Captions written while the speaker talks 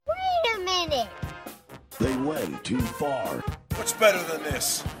went too far. What's better than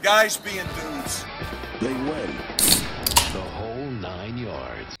this? Guys being dudes. They went the whole 9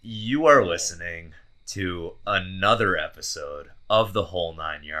 yards. You are listening to another episode of the Whole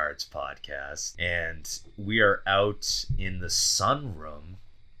 9 Yards podcast, and we are out in the sunroom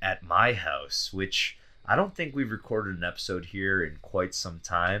at my house, which I don't think we've recorded an episode here in quite some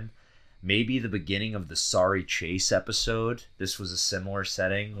time. Maybe the beginning of the Sorry Chase episode. This was a similar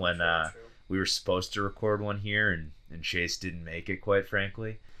setting when we were supposed to record one here, and Chase didn't make it, quite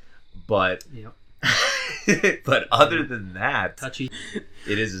frankly. But Yep. but other than that, Touchy.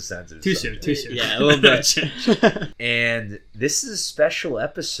 it is a sensitive Too subject. soon. Yeah, a little bit. And this is a special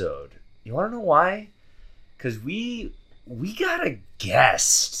episode. You want to know why? Because we got a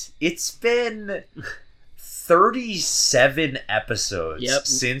guest. It's been 37 episodes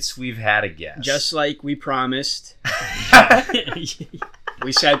since we've had a guest. Just like we promised.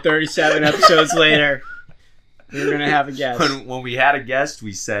 We said 37 episodes later, we were going to have a guest. When we had a guest,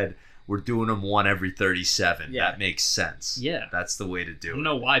 we said, we're doing them one every 37. Yeah. That makes sense. Yeah. That's the way to do it. I don't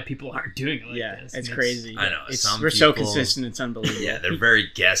know why people aren't doing it like this. It's crazy. I know. We're so consistent, it's unbelievable. Yeah, they're very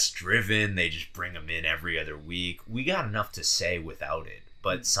guest-driven. They just bring them in every other week. We got enough to say without it,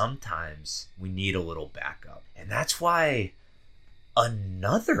 but sometimes we need a little backup. And that's why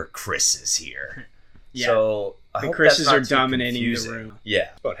another Chris is here. Yeah. So I The hope Chris's that's not are too dominating confusing. the room. Yeah.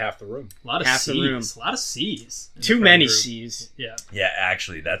 About half the room. A lot of Half the room. C's. A lot of C's. in Too the many group. C's. Yeah. Yeah,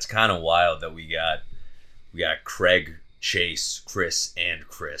 actually, that's kind of wild that we got Craig, Chase, Chris, and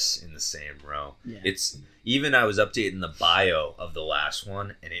Chris in the same row. Yeah. It's even I was updating the bio of the last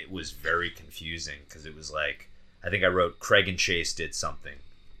one, and it was very confusing because it was like I think I wrote Craig and Chase did something,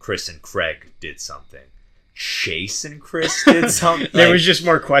 Chris and Craig did something, Chase and Chris did something. There was just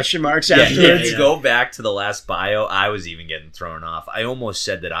more question marks yeah, afterwards. to go back to the last bio, I was even getting thrown off. I almost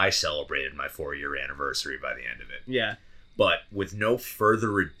said that I celebrated my 4-year anniversary by the end of it. Yeah. But with no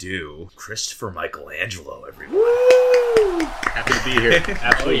further ado, Christopher Michelangelo, everyone. Happy to be here.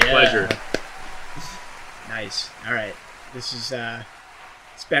 Absolute pleasure. Nice. All right. This is,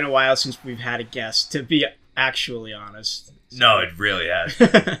 it's been a while since we've had a guest, to be actually honest. No, it really has.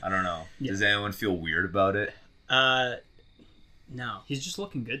 I don't know. Yeah. Does anyone feel weird about it? No. He's just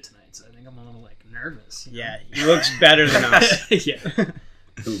looking good tonight, so I think I'm a little, nervous. you know? Yeah, he looks better than us. Yeah.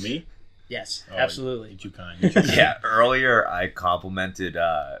 Who, me? Yes, Oh, absolutely. You're too kind. You're too kind. Yeah, earlier I complimented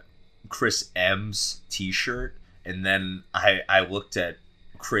Chris M's t-shirt, and then I looked at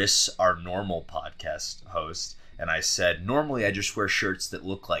Chris, our normal podcast host, and I said, normally I just wear shirts that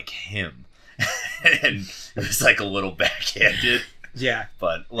look like him. And it was like a little backhanded. Yeah.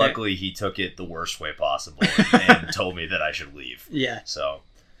 But luckily he took it the worst way possible and told me that I should leave. Yeah. So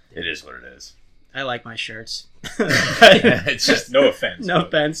it is what it is. I like my shirts. It's just No offense. No but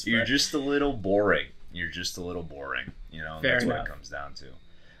offense. you're but- just a little boring. You know, Fair that's enough. what it comes down to.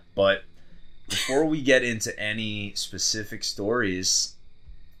 But before we get into any specific stories,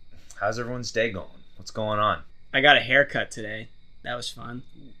 how's everyone's day going? What's going on? I got a haircut today. That was fun.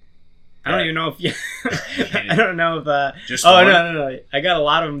 I don't Yeah. even know if you. I don't know if. Just Oh one? no! I got a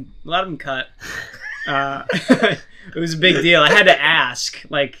lot of them cut. It was a big deal. I had to ask.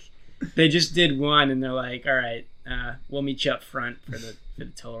 Like, they just did one, and they're like, "All right, we'll meet you up front for the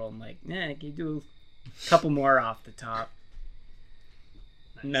total." I'm like, "Can you do a couple more off the top?"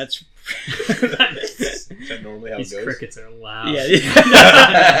 And that's. Is that normally how These it goes? crickets are loud. Yeah.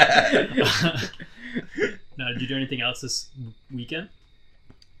 Now, did you do anything else this weekend?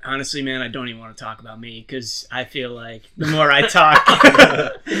 Honestly, man, I don't even want to talk about me because I feel like the more I talk,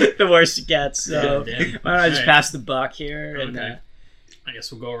 the worse it gets. So Damn. why don't I just Alright. pass the buck here? And Okay. I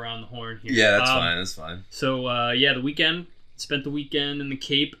guess we'll go around the horn here. Yeah, that's fine. That's fine. So, the weekend. Spent the weekend in the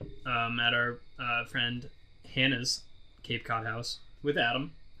Cape at our friend Hannah's Cape Cod house with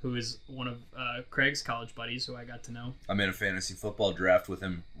Adam, who is one of Craig's college buddies who I got to know. I'm in a fantasy football draft with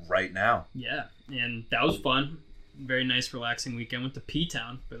him right now. Yeah, and that was fun. Very nice, relaxing weekend. Went to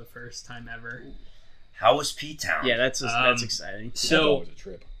P-Town for the first time ever. How was P-Town? yeah, that's exciting. That's So, always a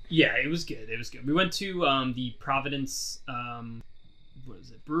trip. yeah, it was good. It was good. We went to the Providence, what is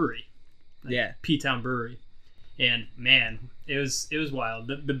it, brewery? Yeah. P-Town Brewery. And, man, it was wild.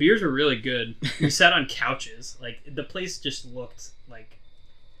 The beers were really good. We sat on couches. Like, the place just looked, like,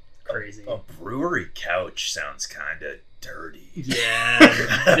 crazy. A brewery couch sounds kind of dirty. Yeah.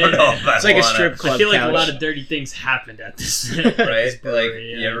 I don't know if I It's like a wanna- strip club. I feel like couch. a lot of dirty things happened at this, Right? this Like,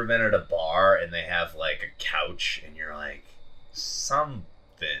 brewery, you ever been at a bar and they have, like, a couch and you're like, something.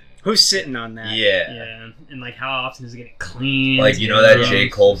 Who's sitting on that? Yeah. Yeah, and like how often is it getting cleaned? Like, you know that Yeah. J.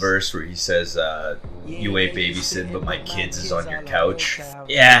 Cole verse where he says, you ain't babysitting, but my kids is on your couch?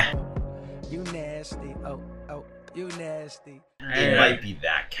 Yeah. You nasty. Oh. You nasty. It might be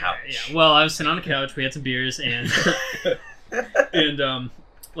that couch. Yeah. Well, I was sitting on the couch. We had some beers, and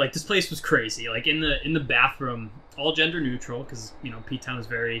like this place was crazy. Like in the bathroom, all gender neutral, because P-Town is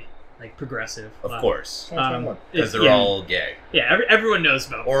very like progressive. Of course, Oh, because they're all gay Yeah, everyone knows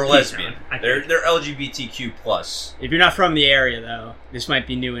about or P-Town, lesbian. I think. They're LGBTQ plus. If you're not from the area, though, this might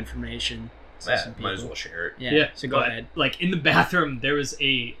be new information. to Yeah, some might as people. well share it. Yeah. So go but, ahead. Like in the bathroom, there was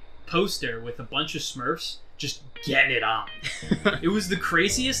a poster with a bunch of Smurfs just getting it on. It was the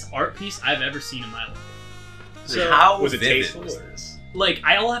craziest art piece I've ever seen in my life. So how was it vivid tasteful? was this? Like,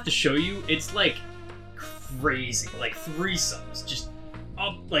 I'll have to show you. It's like crazy, like threesomes, just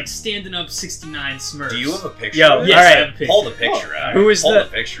up, like standing up 69 Smurfs. Do you have a picture? Yo, of it? Yes, all right. I have a picture. Pull the picture out. Who is Pull the,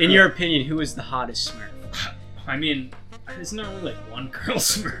 picture in out. your opinion, who is the hottest Smurf? I mean, isn't there only like one girl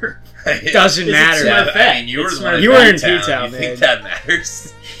Smurf? Doesn't Is it matter. Smurf? I mean, you were It's the one Smurf. You were in P-Town. P-Town, You man. think that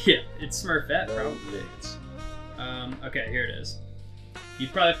matters? Yeah, it's Smurfette, probably. Okay, here it is.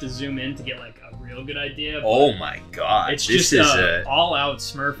 You'd probably have to zoom in to get like a real good idea. Oh my god! It's this just is a all-out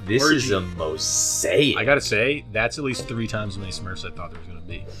Smurf this orgy. is a mosaic. I gotta say, that's at least 3 times as many Smurfs I thought there was gonna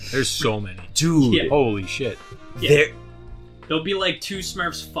be. There's so many. dude. Yeah. Holy shit. There, There'll be like 2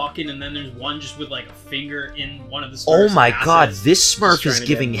 Smurfs fucking, and then there's one just with like a finger in one of the Smurfs. oh my asses. god! This Smurf Just trying is to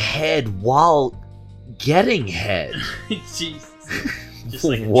giving get- head while getting head. Jesus. Just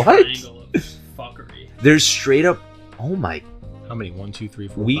like a What? triangle of fuckery. There's straight up. Oh my! How many? 1, 2, 3,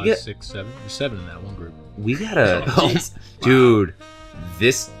 4, We 5, get- 6, 7. There's 7 in that one group. We gotta, Oh, jeez. dude.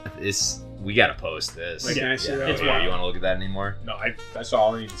 This we gotta post this. Wait, can I see that? It's You wild. want to look at that anymore? No, that's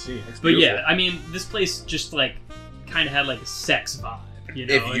all I need to see. It's But beautiful. yeah, I mean, this place just like kind of had like a sex vibe. You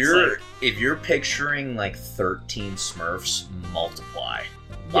know, If It's you're like, if you're picturing like 13 Smurfs, multiply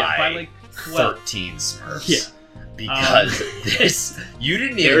yeah, by by like 12. 13 Smurfs. Yeah. Because this you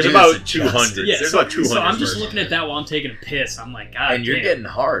didn't even There's do about this justice. 200. Yeah, There's so, about 200 so I'm just Smurfs. looking at that while I'm taking a piss. I'm like, God, and you're damn. getting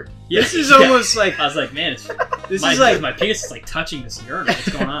hard. Yeah, This is yeah. almost like I was like, man, this my, is like my penis is like touching this urinal. What's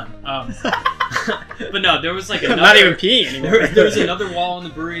going on? But no, there was like I'm another. not even peeing anymore. There was another wall in the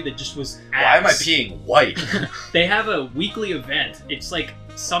brewery that just was. Why am I ass. peeing white? They have a weekly event. It's like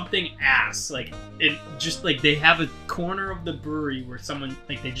something ass. Like it just like they have a corner of the brewery where someone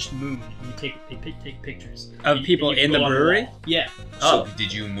like they just moon and you take pictures Of You- people and you in go the on brewery? wall. Yeah. So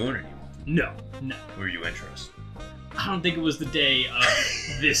did you moon anyone? No. Were you interested? I don't think it was the day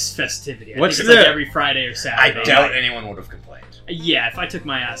of this festivity. I What's think it's like the- every Friday or I Saturday. doubt anyone would have complained. Yeah, if I took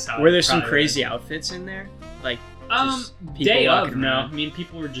my ass out. Were I there some probably crazy would. outfits in there? Like Um, people day of, walking no. around? I mean,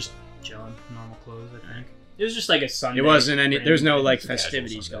 people were just chilling, normal clothes. I think it was just like a Sunday. it wasn't any. random There's no thing. like It's a casual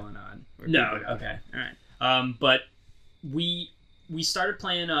festivities Sunday. going on. where No, people- okay, all right. But we started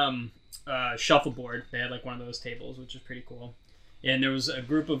playing shuffleboard. They had like one of those tables, which is pretty cool. And there was a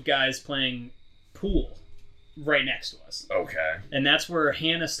group of guys playing pool right next to us, Okay. and that's where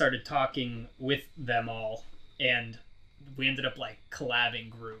Hannah started talking with them all, and we ended up like collabing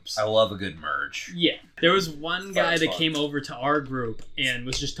groups. I love a good merge. Yeah, there was one guy That's that fun. came over to our group and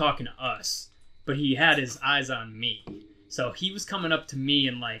was just talking to us, but he had his eyes on me. So he was coming up to me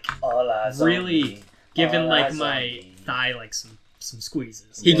and like really giving like my thigh like some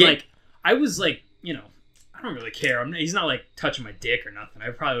squeezes. He And, get- like I was like, I don't really care. He's not like touching my dick or nothing. I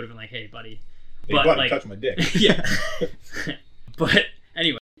probably would have been like, hey buddy. Hey, But, buddy, like- touch my dick. Yeah. But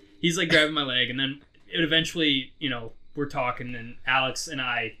anyway, he's like grabbing my leg, and then it eventually, we're talking, and Alex and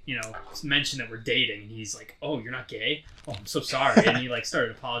I, mentioned that we're dating, and he's like, "Oh, you're not gay? Oh, I'm so sorry." And he like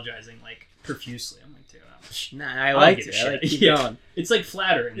started apologizing like profusely. I'm like, dude, Nah, I don't liked give it. a I like shit. keep Yeah. going. it's like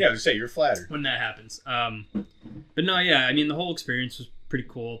flattering. Yeah, I was gonna say you're flattered. When that happens. But no, yeah, I mean the whole experience was pretty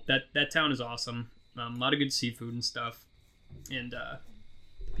cool. That town is awesome. A lot of good seafood and stuff, and the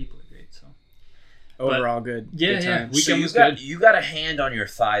people are great. So Overall, good. yeah, good yeah. time. Weekend So was good. you got a hand on your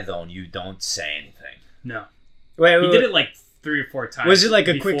thigh though, and you don't say anything. No, Wait, he wait, did it like 3 or 4 times. was it like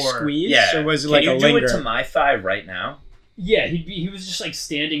a quick before- squeeze, Yeah. or was it Can like you a do linger? it to my thigh right now? Yeah, he was just like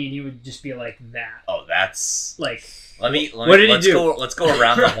standing, and he would just be like that, Oh, that's. like Let me. What did he let's do? Go, let's go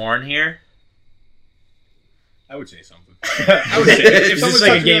around the horn here. I would say something. I would say if Is someone's this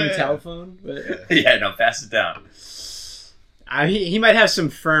like a touching game my- of telephone? But, Yeah, no, pass it down. he might have some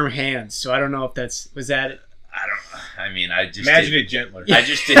firm hands, so I don't know if was that. I don't. I mean, I just Imagine did, it gentler. I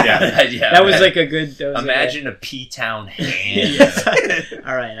just did that. Yeah, That was like a good. That was imagine a P-town hand.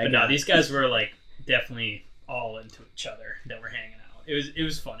 All right, I but no, got it. these guys were like definitely all into each other that were hanging out. It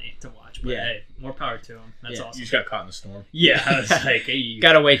was funny to watch, but Yeah. hey, more power to them. That's Yeah. You awesome. just got caught in the storm. Yeah, I was like, hey, you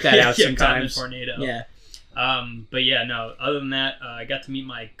Gotta wait that out yeah, caught in a sometimes. tornado. Yeah. But yeah, no. Other than that, I got to meet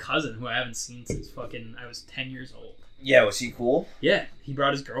my cousin, who I haven't seen since fucking I was 10 years old. Yeah, was he cool? Yeah, he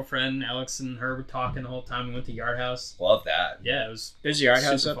brought his girlfriend. Alex and her were talking the whole time. We went to Yard House. Love that. Yeah, it was. There's a Yard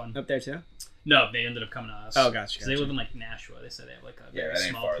House super up fun. there too. No, they ended up coming to us. Oh, gotcha. 'Cause they live in like Nashua. They said they have like a Yeah, very that ain't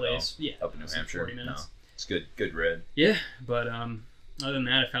small far, place. though. Yeah, Up in New it's like Hampshire. 40 minutes. No, it's good red. Yeah, but other than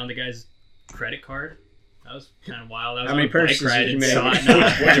that, I found the guy's credit card. That was kind of wild. I was How on many a bike purchases ride did you and make? saw it. No,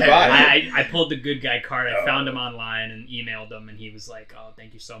 What'd you buy? I pulled the good guy card. I Oh. found him online and emailed him, and he was like, "Oh,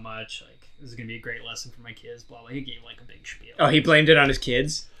 thank you so much. Like, this is gonna be a great lesson for my kids." Blah blah. He gave like a big spiel. Oh, he blamed it on his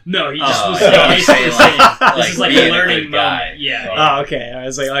kids. No, he just Oh, was yeah. basically Like- saying, "This like is like being a a learning good guy. moment." Yeah. Oh, okay. I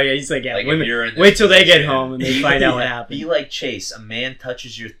was like, oh yeah. He's like, yeah. Like, Women, if you're in wait till they get position- home and they find out what Be happened. like Chase. A man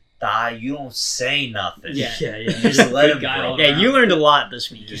touches your thigh, you don't say nothing. Yeah. Yeah, yeah. Just He's a let good him, guy bro. all Yeah, around. you learned a lot this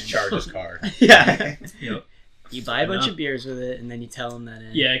You weekend. just charge his card. Yeah. Yep. You buy a bunch know. of beers with it, and then you tell them that.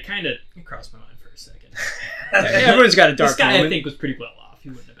 Yeah, it kind of crossed my mind for a second. Everyone's got a dark This guy, moment. I think, was pretty well off. He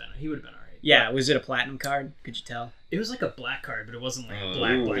would have been alright. Yeah, was it a platinum card? Could you tell? It was like a black card, but it wasn't like Ooh,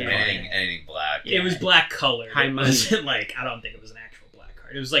 black card. anything black. It was black colored. High It money. wasn't like, I don't think it was an actual black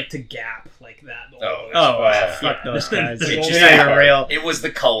card. It was like to Gap, like that. Oh, fuck Yeah. those guys. It They're just- not even real. It was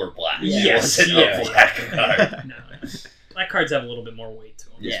the color black. Yes, It wasn't yeah, a black card. No, black cards have a little bit more weight to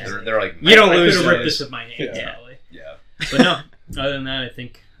them. Yeah. They're like You don't I lose could have ripped those. this with my hands, Yeah. probably. Yeah. But no, other than that, I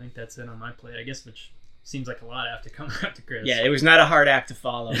think that's it on my plate. I guess, which seems like a lot after coming after Chris. Yeah, it was not a hard act to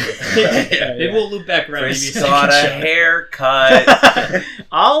follow. Maybe we'll loop back around. Chris maybe got a second show. haircut.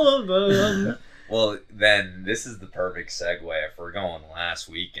 All of them. Well, then this is the perfect segue if we're going last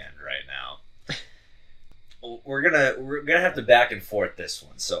weekend right now. We're gonna have to back and forth this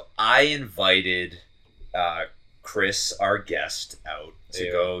one. So I invited Chris, our guest, out to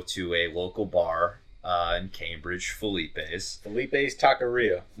Yeah. go to a local bar in Cambridge, Felipe's. Felipe's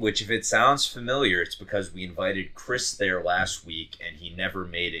Taqueria. Which, if it sounds familiar, it's because we invited Chris there last week and he never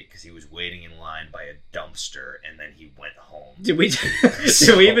made it because he was waiting in line by a dumpster and then he went home. Did we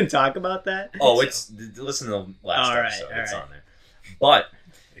even talk about that? Oh, listen to the last All right, episode. all It's right. on there. But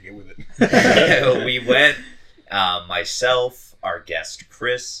Get with it. we went, myself, our guest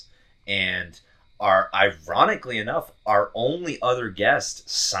Chris, and ironically enough, our only other guest,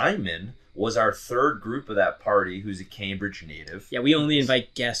 Simon, was our third group of that party, who's a Cambridge native. Yeah, we only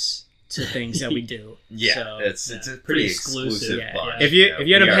invite guests to things that we do. Yeah, So, it's a pretty pretty exclusive. exclusive yeah, bunch. yeah. If you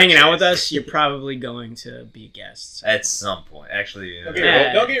we end up are hanging out with Chase. us, you're probably going to be guests. At some point. Actually, Don't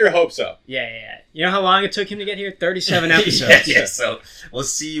get your hopes up. Yeah. You know how long it took him to get here? 37 episodes. yeah, so we'll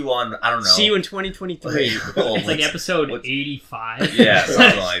see you on, I don't know. See you in 2023. Well, It's like let's- episode what's- 85. Yeah,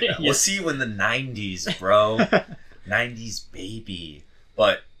 something like that. Yeah. We'll see you in the 90s, bro. 90s baby.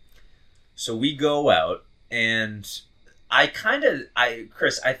 But, so we go out, and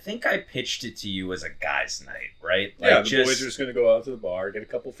Chris, I think I pitched it to you as a guy's night, right? Like, Yeah, the boys are just going to go out to the bar, get a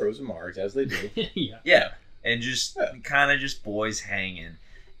couple frozen margs, as they do. Yeah. Yeah, and just kind of just boys hanging.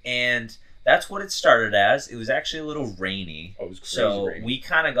 And that's what it started as. It was actually a little rainy. Oh, it was crazy So rainy. we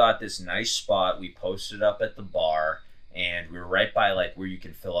kind of got this nice spot. We posted up at the bar, and we were right by like where you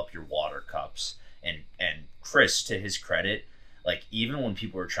can fill up your water cups. And Chris, to his credit, like even when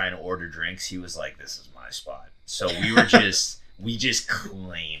people were trying to order drinks, he was like, "This is my spot." So we were we just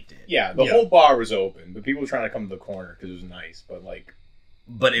claimed it. Yeah, the whole bar was open, but people were trying to come to the corner because it was nice. But like,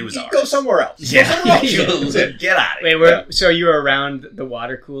 But it was you ours. go somewhere else. Yeah, Go somewhere else. That's it. get out of Wait, here. so you were around the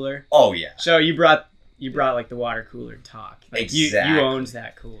water cooler? Oh yeah. So you brought like the water cooler talk. Like Exactly. you owned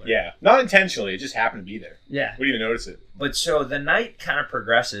that cooler. Yeah, not intentionally. It just happened to be there. Yeah. We didn't even notice it. But so the night kind of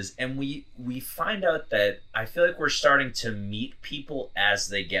progresses, and we find out that I feel like we're starting to meet people as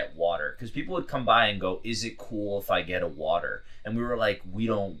they get water, because people would come by and go, "Is it cool if I get a water?" And we were like, "We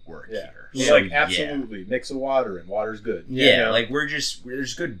don't work here." We're So, like, absolutely, mix of water, and water's good. Yeah, You know? like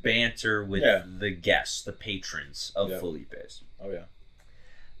there's good banter with Yeah. the guests, the patrons of Yeah. Felipe's. Oh yeah.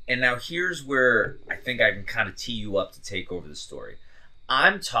 And now here's where I think I can kind of tee you up to take over the story.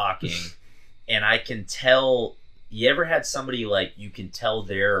 I'm talking, and I can tell. You ever had somebody like you can tell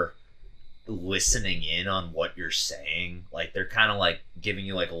they're listening in on what you're saying? Like they're kind of like giving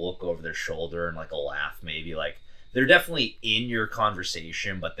you like a look over their shoulder and like a laugh, maybe. Like they're definitely in your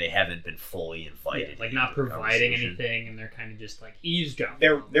conversation, but they haven't been fully invited. Like into not the providing conversation. anything, and they're kind of just like eavesdropping.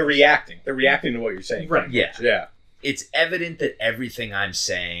 They're reacting. They're reacting to what you're saying. Right, yeah. Yeah. It's evident that everything I'm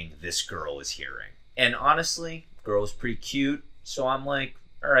saying, this girl is hearing. And honestly, girl's pretty cute, so I'm like,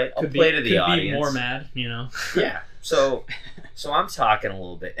 all right, I'll play to the audience. Could be more mad, you know. Yeah. So I'm talking a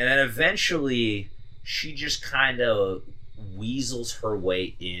little bit, and then eventually she just kind of weasels her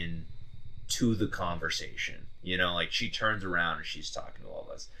way in to the conversation. You know, like she turns around and she's talking to all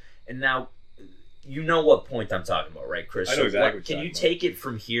of us. And now, you know what point I'm talking about, right, Chris? I know exactly what Can you're you talking take it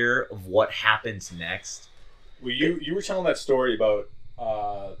from here of what happens next? Well, you were telling that story about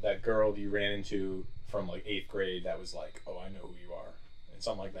that girl that you ran into from like 8th grade that was like, oh, I know who you are, and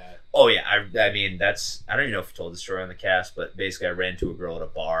something like that. Oh yeah, I mean that's I don't even know if I told the story on the cast, but basically I ran into a girl at a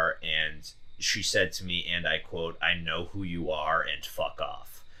bar and she said to me, and I quote, "I know who you are and fuck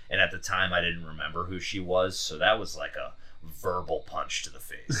off." And at the time I didn't remember who she was, so that was like a verbal punch to the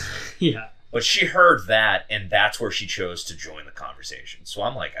face. Yeah. But she heard that, and that's where she chose to join the conversation. So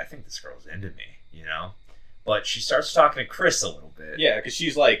I'm like, I think this girl's into me, you know? But she starts talking to Chris a little bit. Yeah, because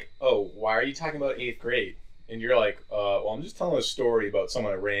she's like, oh, why are you talking about 8th grade? And you're like, well, I'm just telling a story about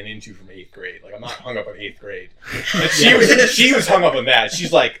someone I ran into from 8th grade. Like, I'm not hung up on 8th grade. And she was hung up on that.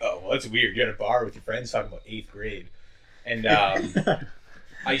 She's like, oh, well, that's weird. You're at a bar with your friends talking about 8th grade. And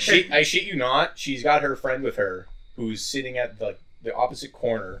I shit you not, she's got her friend with her who's sitting at the opposite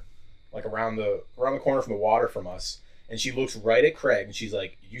corner, like around the corner from the water from us. And she looks right at Craig, and she's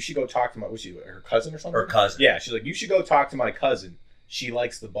like, you should go talk to her cousin or something? Her cousin. Yeah, she's like, you should go talk to my cousin. She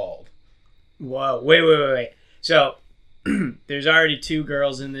likes the bald. Whoa, wait. So, there's already 2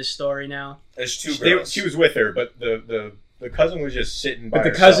 girls in this story now. There's 2 girls. She was with her, but the cousin was just sitting by But the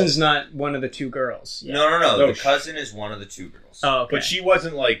herself. cousin's not one of the 2 girls. Yeah. No. The cousin is one of the 2 girls. Oh, okay. But she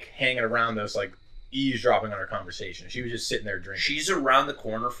wasn't, like, hanging around us, like, eavesdropping on our conversation. She was just sitting there drinking. She's around the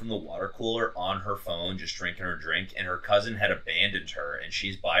corner from the water cooler on her phone, just drinking her drink, and her cousin had abandoned her, and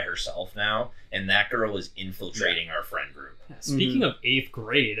she's by herself now, and that girl is infiltrating our friend group. Yeah, speaking of 8th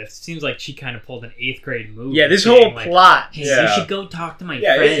grade, it seems like she kind of pulled an 8th grade move. Yeah, this saying, whole like, plot. Hey, Yeah. you should go talk to my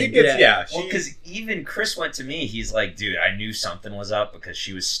Yeah, friend. it gets, yeah. Well, because even Chris went to me, he's like, dude, I knew something was up because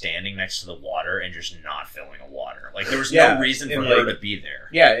she was standing next to the water and just not filling a water. Like, there was no reason for her to be there.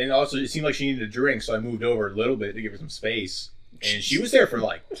 Yeah, and also it seemed like she needed a drink, so I moved over a little bit to give her some space. And she was there for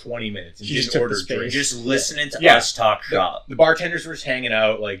like 20 minutes and She just didn't took order the a drink. Just listening to Yeah. us talk shop. The bartenders were just hanging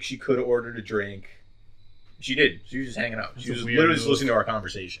out. Like, she could have ordered a drink. She did. She was just hanging out. She was literally just listening to our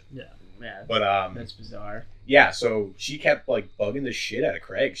conversation. Yeah, But that's bizarre. yeah, so she kept like bugging the shit out of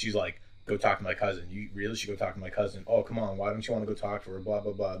Craig. She's like, go talk to my cousin. You really should go talk to my cousin. Oh, come on. Why don't you want to go talk to her? Blah,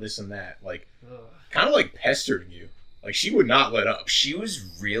 blah, blah. This and that. Like, kind of like pestering you. Like, she would not let up. She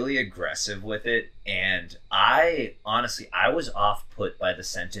was really aggressive with it, and I was off put by the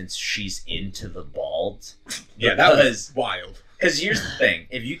sentence, she's into the bald. Yeah, that was wild. Because here's the thing.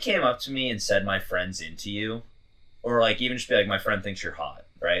 If you came up to me and said my friend's into you, or like even just be like, my friend thinks you're hot,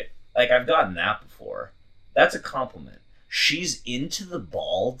 right? Like, I've gotten that before. That's a compliment. She's into the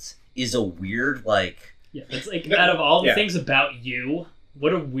bald is a weird, like... Yeah, it's like, out of all the things about you,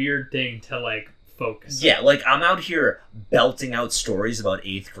 what a weird thing to, like, focus on. Yeah, like, I'm out here belting out stories about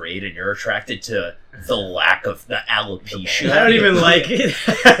 8th grade, and you're attracted to the lack of the alopecia. I don't even like it.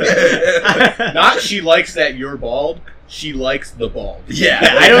 Not she likes that you're bald. She likes the bald. Yeah.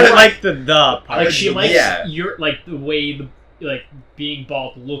 I don't like the part. Like, she likes Yeah. your, like, the way, like, being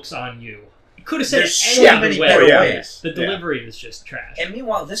bald looks on you. You could have said There's it so any many way. better Yeah. ways. The delivery is just trash. And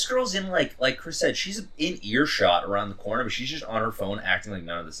meanwhile, this girl's in, like Chris said, she's in earshot around the corner, but she's just on her phone acting like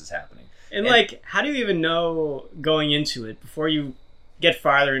none of this is happening. And like, how do you even know going into it before you get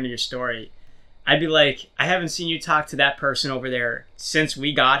farther into your story? I'd be like, I haven't seen you talk to that person over there since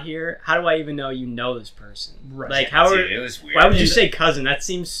we got here. How do I even know you know this person? Right. Like, how? Dude, it was weird. Why would you say cousin? That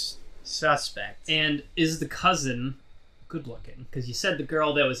seems suspect. And is the cousin good looking? Because you said the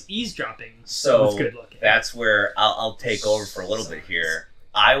girl that was eavesdropping So was good looking. that's where I'll take over for a little bit here.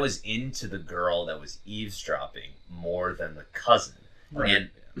 I was into the girl that was eavesdropping more than the cousin. Right. And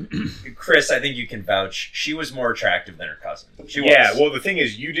Chris, I think you can vouch, she was more attractive than her cousin. She was. Yeah, well, the thing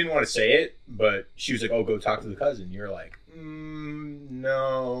is, you didn't want to say it, but she was like, oh, go talk to the cousin. You're like,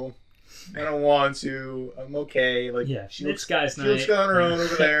 no, I don't want to. I'm okay. Like, Yeah, she it's looks, guy's she looks night. good on her own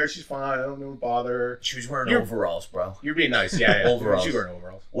over there. She's fine. I don't bother her. She was wearing You're- overalls, bro. You're being nice. Yeah. Overalls. She was wearing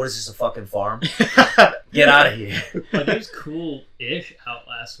overalls. What is this, a fucking farm? Get out of here. Like, it was cool-ish out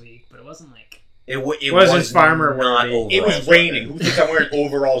last week, but it wasn't like... It Wasn't was farmer not worthy. overalls. It was raining. Who thinks I'm wearing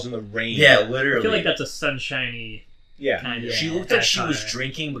overalls in the rain? Yeah, I literally. feel like that's a sunshiny Yeah. kind of... She looked like she was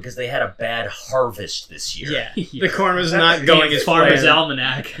drinking because they had a bad harvest this year. Yeah, the corn was not going as Farmer's planned.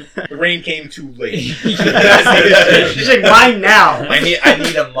 Almanac. The rain came too late. She's like, why now? I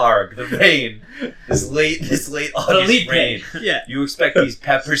need a marg. The rain. This late August Felipe. rain. Yeah. You expect these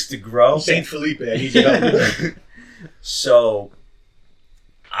peppers to grow? Saint Felipe. I need your help. So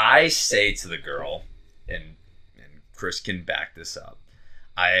I say to the girl, and Chris can back this up.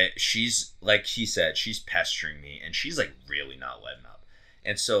 She's like he said, she's pestering me, and she's like really not letting up.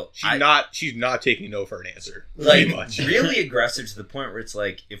 And so she's not taking no for an answer. like Pretty much. really aggressive to the point where it's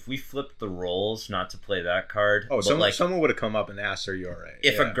like, if we flipped the roles, not to play that card. Oh, but someone would have come up and asked her, "You all right?"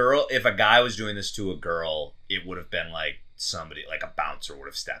 If a guy was doing this to a girl, it would have been like somebody, like a bouncer would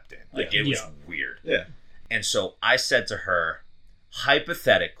have stepped in. Like it was weird. Yeah. And so I said to her,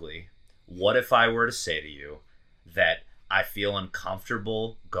 hypothetically, what if I were to say to you that I feel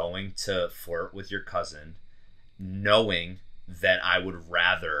uncomfortable going to flirt with your cousin, knowing that I would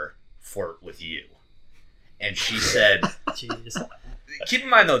rather flirt with you? And she said, Jeez. keep in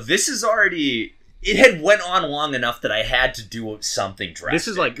mind though, this is already, it had went on long enough that I had to do something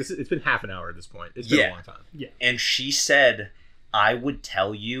drastic. It's been half an hour at this point. It's been a long time. Yeah. And she said, I would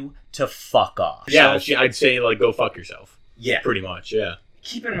tell you to fuck off. Yeah, I'd say like go fuck yourself. Yeah. Pretty much, yeah.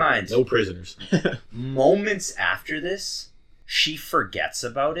 Keep in mind, No prisoners. moments after this, she forgets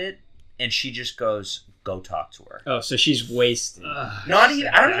about it and she just goes, go talk to her. Oh, so she's wasted. Not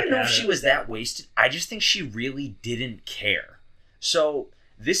even, I don't even know if she was that wasted. I just think she really didn't care. So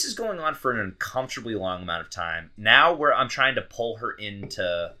this is going on for an uncomfortably long amount of time. Now where I'm trying to pull her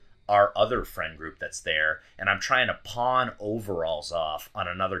into our other friend group that's there, and I'm trying to pawn overalls off on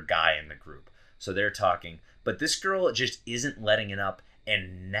another guy in the group. So they're talking, but this girl just isn't letting it up.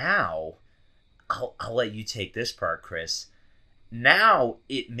 And now, I'll let you take this part, Chris. Now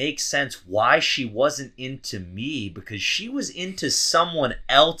it makes sense why she wasn't into me, because she was into someone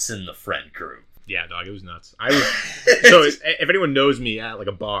else in the friend group. Yeah, dog, it was nuts. So if anyone knows me at like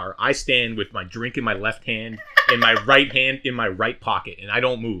a bar, I stand with my drink in my left hand and my right hand in my right pocket, and I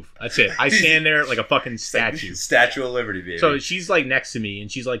don't move. That's it. I stand there like a fucking statue. Statue of Liberty, baby. So she's like next to me, and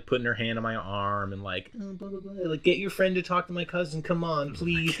she's like putting her hand on my arm and like, oh, blah, blah, blah. Like, get your friend to talk to my cousin. Come on,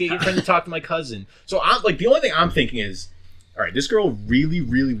 please, get your friend to talk to my cousin. So I'm like, the only thing I'm thinking is, all right, this girl really,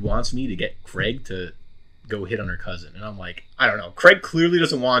 really wants me to get Craig to go hit on her cousin. And I'm like, I don't know. Craig clearly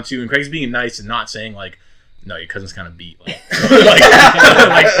doesn't want to, and Craig's being nice and not saying like, no, your cousin's kind of beat.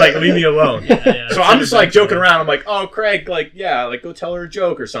 Like, leave me alone. Yeah, so I'm just like joking around. I'm like, oh, Craig, like, yeah, like go tell her a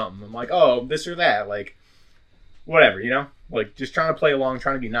joke or something. I'm like, oh, this or that, like, whatever, you know, like just trying to play along,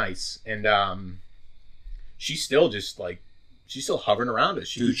 trying to be nice. And she's still just like, she's still hovering around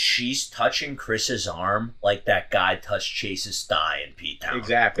us. Dude, she's touching Chris's arm like that guy touched Chase's thigh in Pete Town.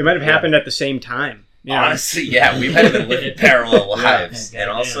 Exactly. It might have happened at the same time. Yeah. Honestly, yeah, we might have been living parallel lives, Yeah,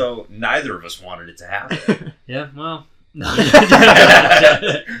 and also neither of us wanted it to happen. Yeah, well.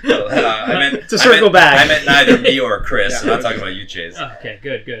 I meant To circle back. I meant neither me or Chris. I'm not talking about you, Chase. Okay,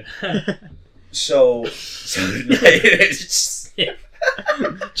 good. So it's just,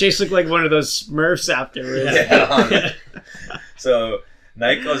 Chase looked like one of those Smurfs afterwards. yeah. So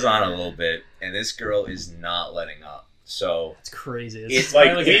night goes on a little bit, and this girl is not letting up. So It's crazy. It's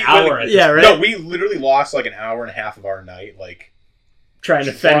probably like an hour. at this Yeah, right. No, we literally lost like an hour and a half of our night, like Trying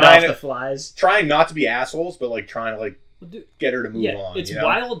to fend off the flies. trying not to be assholes, but like trying to like Well, dude, get her to move on. it's you know?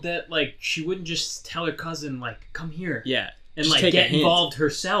 wild that like she wouldn't just tell her cousin like, "Come here," Yeah. and Just like take a get hint. involved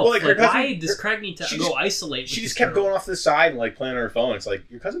herself. Well, like, her cousin- why does Craig need to she go just- isolate? She with just this kept girl? going off to the side and like playing on her phone. It's like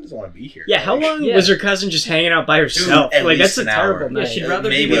your cousin doesn't want to be here. Yeah, how Like, long Yeah. was her cousin just hanging out by herself? at Like, least that's a an hour. terrible Yeah, night. she'd rather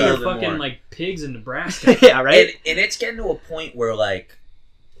Maybe be with a her little bit fucking more. like pigs in Nebraska. Yeah, right? and it's getting to a point where like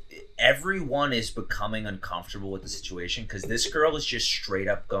everyone is becoming uncomfortable with the situation, because this girl is just straight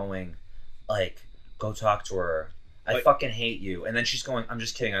up going like, go talk to her, I Like- fucking hate you, and then she's going, I'm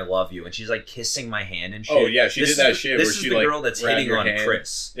just kidding, I love you, and she's like kissing my hand and shit. Oh yeah, she This did that is- shit. This where is she the like girl that's grabbed hitting your on hand.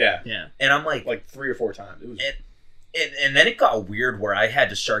 Chris, Yeah, Yeah. and I'm like 3 or 4 times. It was and then it got weird where I had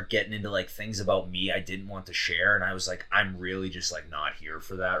to start getting into like things about me I didn't want to share, and I was like, I'm really just like not here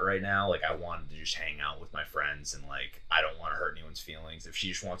for that right now. Like I wanted to just hang out with my friends, and like I don't want to hurt anyone's feelings. If she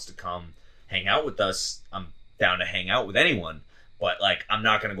just wants to come hang out with us, I'm down to hang out with anyone, but like I'm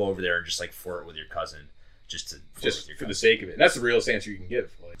not gonna go over there and just like flirt with your cousin just to flirt with just your for the cousin. sake of it. That's the realest answer you can give.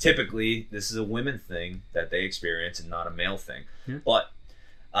 Like, Typically this is a women thing that they experience and not a male thing. Yeah. But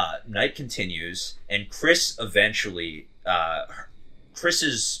night continues, and Chris eventually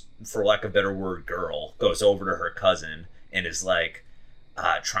Chris's, for lack of a better word, girl goes over to her cousin and is like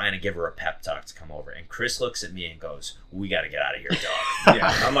trying to give her a pep talk to come over, and Chris looks at me and goes, we got to get out of here, dog.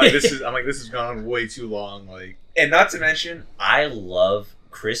 yeah, I'm like this has gone on way too long. Like, And not to mention, I love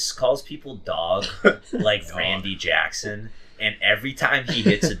Chris calls people dog like Dog. Randy Jackson, and every time he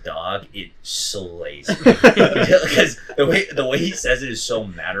hits a dog, it slays me. Because the way he says it is so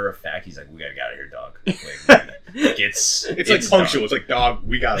matter of fact. He's like, "We gotta get out of here, dog." Like it's like punctual. It's like, dog,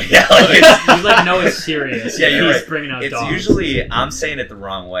 we gotta. Yeah, like You like know it's serious. Yeah, you're He's right. bringing out it's dogs. usually I'm saying it the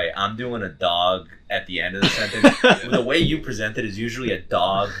wrong way. I'm doing a dog at the end of the sentence. The way you present it is usually a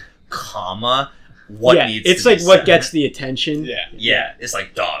dog, comma, what yeah, needs it's to like be what said. gets the attention. Yeah. Yeah, it's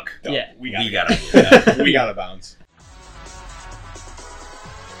like dog. Yeah. We We gotta gotta. we gotta bounce.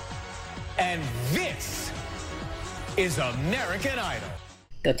 And this is American Idol.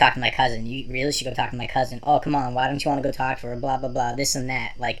 Go talk to my cousin. You really should go talk to my cousin. Oh, come on. Why don't you want to go talk to her? Blah, blah, blah. This and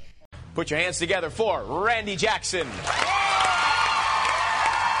that. Like, Put your hands together for Randy Jackson.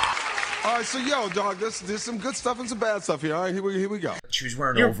 All right, so yo, dog, there's some good stuff and some bad stuff here. All right, here we go. She was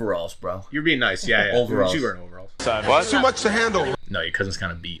wearing overalls, bro. You're being nice. Yeah. Overalls. She's wearing overalls. It's too much to handle. No, your cousin's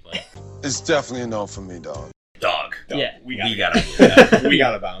kind of beat. Like, It's definitely a no for me, dog. Dog. Yeah. We gotta. We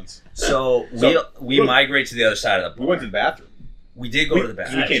gotta bounce. So we look, migrate to the other side of the bar. We went to the bathroom. We did go to the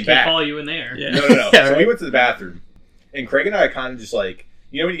bathroom. we came Can't back. follow you in there. Yeah. No. Yeah, So we right. went to the bathroom, and Craig and I kind of just like,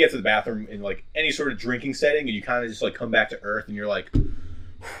 you know, when you get to the bathroom in like any sort of drinking setting, and you kind of just like come back to earth, and you're like,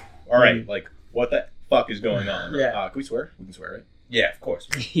 all right, like what the fuck is going on? Yeah. Can we swear? We can swear, right? Yeah, of course.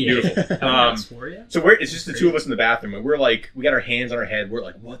 Beautiful. Have we not swore yet? So it's just the two of us in the bathroom, and we're like, we got our hands on our head. We're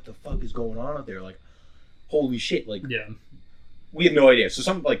like, what the fuck is going on out there? Like, holy shit! Like, Yeah. we have no idea. So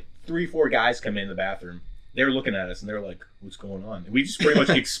some like 3-4 guys come in the bathroom. They're looking at us and they're like, "What's going on?" And we just pretty much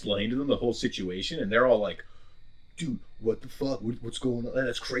explained to them the whole situation, and they're all like, "Dude, what the fuck? What's going on?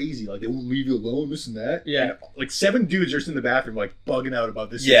 That's crazy! Like they won't leave you alone, this and that." Yeah. And, like 7 dudes are just in the bathroom, like bugging out about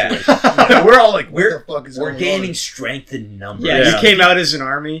this Yeah. situation. We're all like, "What the fuck is We're going gaining on?" strength in numbers. Yeah, Yeah. you came out as an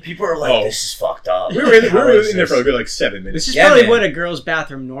army. People are like, Oh. "This is fucked up." We were in How is there for a this? good like 7 minutes. This is Yeah, probably man. what a girl's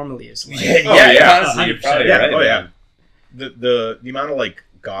bathroom normally is like. Yeah, Oh, yeah, yeah. honestly, you're 100%. probably Yeah. right. Oh man. yeah. The amount of like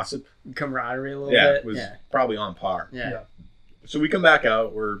gossip, Camaraderie a little yeah, bit. was Yeah. probably on par. Yeah. Yeah. So we come back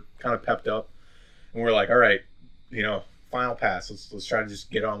out, we're kind of pepped up, and we're like, all right, you know, final pass. Let's try to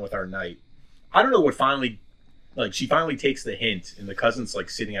just get on with our night. I don't know what finally, like, she finally takes the hint, and the cousin's like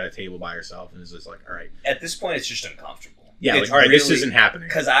sitting at a table by herself, and is just like, all right, At this point, it's just uncomfortable. yeah, It's like, all right, this really- isn't happening.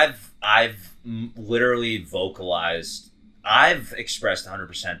 Because I've literally vocalized, I've expressed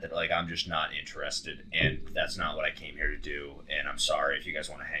 100% that like I'm just not interested, and that's not what I came here to do. And I'm sorry if you guys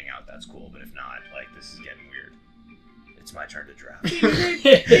want to hang out, that's cool. But if not, like this is getting weird. It's my turn to draft.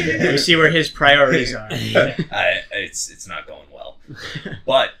 We see where his priorities are. It's not going well.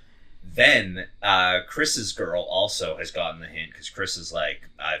 But then Chris's girl also has gotten the hint because Chris is like,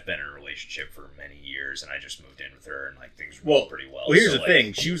 I've been in a relationship for many years, and I just moved in with her, and like things were Well, pretty well. Well, here's So, the like,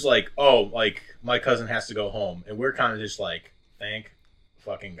 thing. She was like, oh, like, my cousin has to go home. And we're kind of just like, thank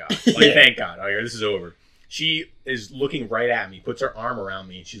fucking God. Like, Yeah. thank God. Oh, yeah, this is over. She is looking right at me, puts her arm around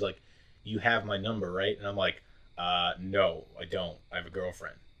me, and she's like, you have my number, right? And I'm like, no, I don't. I have a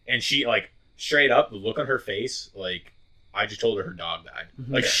girlfriend. And she, like, straight up, the look on her face, like, I just told her dog died.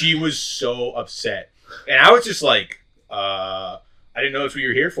 Like, she was so upset. And I was just like, I didn't know that's what you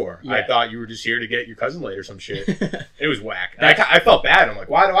were here for. I Yeah. thought you were just here to get your cousin laid or some shit. It was whack. And I felt bad. I'm like,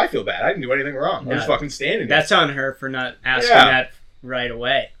 why do I feel bad? I didn't do anything wrong. I was Yeah. fucking standing there. That's on her for not asking Yeah. that right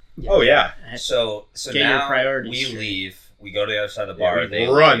away. Oh, yeah. So Get your now priorities we straight. leave. We go to the other side of the Yeah, bar. we They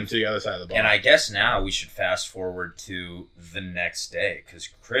run leave. to the other side of the bar. And I guess now we should fast forward to the next day because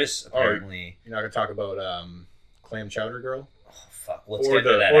Chris apparently. You're not going to talk about Clam Chowder Girl? Oh, fuck. Let's Or get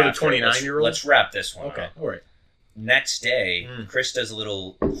the- to that. or the after. 29-year-old? Let's wrap this one Okay, up. all right. Next day, Mm. Chris does a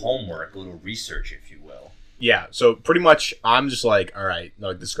little homework, a little research, if you will. yeah, so pretty much I'm just like, all right,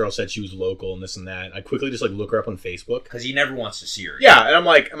 like this girl said she was local and this and that. I quickly just like look her up on Facebook. Because he never wants to see her. Yeah, and I'm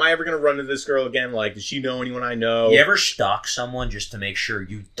like, am I ever gonna run into this girl again? Like, does she know anyone I know? You ever stalk someone just to make sure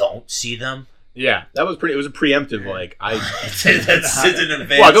you don't see them? Yeah, that was pretty. It was a preemptive. Like I. That's an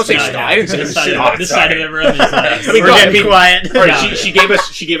event. Well, don't say No, stalk. no. I didn't say This side stalk. of- this side of the room is I mean, We're go getting ahead. quiet. All right, Yeah.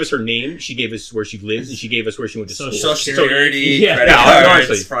 she gave us her name. She gave us where she lives, and she gave us where she went to school. Social Security, Yeah. credit Yeah, cards,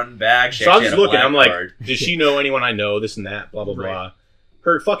 honestly. front and back. So I'm just looking. I'm like, card. does she know anyone I know? This and that. Blah blah Right. blah.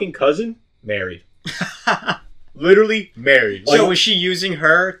 Her fucking cousin married. Literally married. So Like, was she using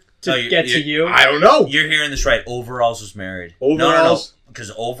her to No, you- get to you? I don't know. You're hearing this right. Overalls was married. Overalls? Because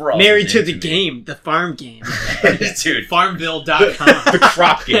overalls Married was to the into me. game, the farm game, Dude. Farmville.com. The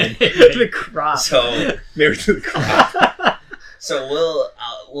crop game. the crop. So Married to the crop.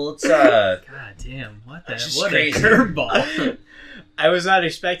 let's God damn! What That's just what crazy. a curveball. I was not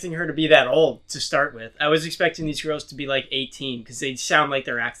expecting her to be that old to start with. I was expecting these girls to be like 18 because they sound like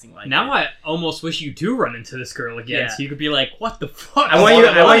they're acting like Now it. I almost wish you do run into this girl again, Yeah. so you could be like, "What the fuck?" I want you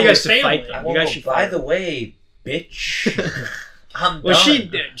guys to Family. fight them. You guys should by fight the them. way, bitch. I'm Well,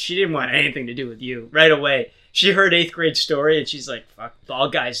 done. she didn't want anything to do with you right away. She heard 8th grade story and she's like, "Fuck, all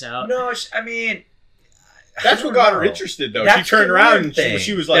guys out." No, I mean, That's what got her interested, though. That's she turned the around weird and thing.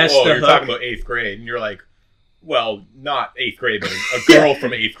 she was like, That's "Oh, the you're hook. talking about 8th grade," and you're like, Well, not 8th grade, but a girl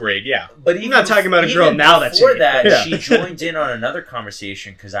from 8th grade, yeah. But I'm not talking about a girl now that's before in it. that, Yeah. she joined in on another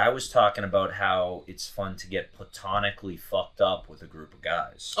conversation because I was talking about how it's fun to get platonically fucked up with a group of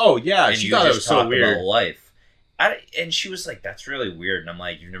guys. Oh, yeah, And she you thought it just was so talk weird. about life. And she was like, "That's really weird." And I'm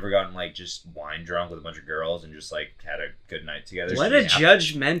like, "You've never gotten like just wine drunk with a bunch of girls and just like had a good night together?" What a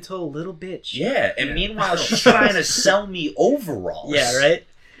judgmental little bitch. Yeah, and meanwhile she's trying to sell me overalls. Yeah, right?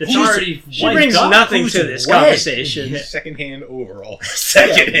 It's She's- already She brings nothing to this conversation. Secondhand overall.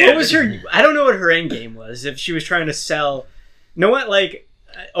 Secondhand. What was her... I don't know what her end game was. If she was trying to sell... You know what? Like,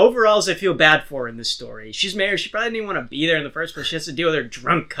 overalls I feel bad for in this story. She's married. She probably didn't want to be there in the first place. She has to deal with her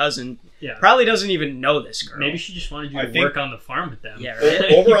drunk cousin. Yeah. Probably doesn't even know this girl. Maybe she just wanted you I to think- work on the farm with them. Yeah,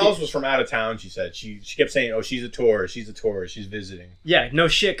 right? Overalls was from out of town, she said. She kept saying, oh, she's a tourist, she's visiting. Yeah, no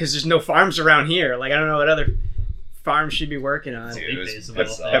shit, because there's no farms around here. Like, I don't know what other farms she'd be working on. Dude, it was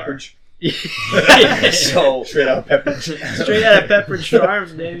Bizarre. Pepperidge. So Straight out of Pepperidge. Straight out of Pepperidge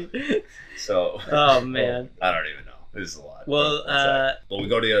Farms, baby. So Oh, man. I don't even know. This is a lot. Well, But we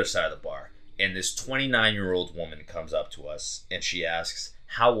go to the other side of the bar, and this 29-year-old woman comes up to us, and she asks,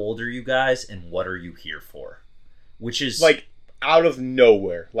 "How old are you guys, and what are you here for?" Which is Like, out of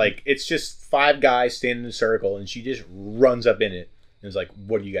nowhere. Like, it's just 5 guys standing in a circle, and she just runs up in it and is like,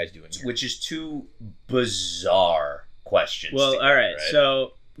 what are you guys doing here? which is two bizarre questions. Well, to get, all right.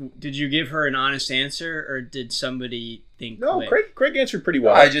 So, did you give her an honest answer, or did somebody think No, quick? Craig answered pretty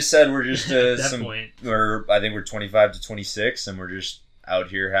well. I just said we're just At that point. I think we're 25 to 26, and we're just out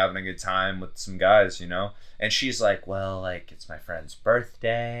here having a good time with some guys, you know. And she's like, "Well, like it's my friend's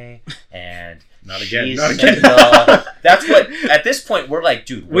birthday, and Not again, she's not again." single." That's what. At this point, we're like,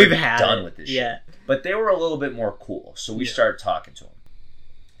 "Dude, we're We've had done it. with this Yeah. shit." But they were a little bit more cool, so we started talking to them.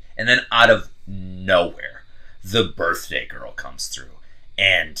 And then out of nowhere, the birthday girl comes through,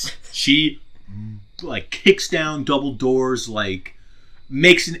 and She, like, kicks down double doors, like,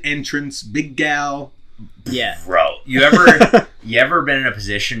 makes an entrance, big gal. Yeah. bro, you ever been in a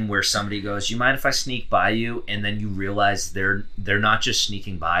position where somebody goes, "You mind if I sneak by you?" And then you realize they're not just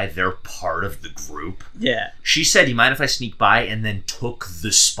sneaking by, they're part of the group. Yeah. She said, "You mind if I sneak by?" and then took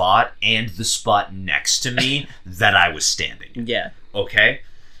the spot and the spot next to me that I was standing. Yeah. Okay?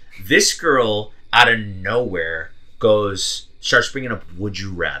 This girl out of nowhere starts bringing up would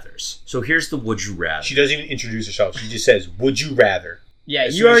you rathers. So here's the would you rather. She doesn't even introduce herself. She just says, would you rather? Yeah,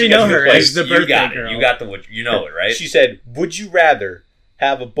 As you soon as already she gets know to the her place, as the you birthday got girl. it. You got you know it, right? She said, would you rather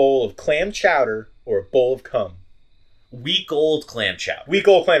have a bowl of clam chowder or a bowl of cum? Week old clam chowder. Week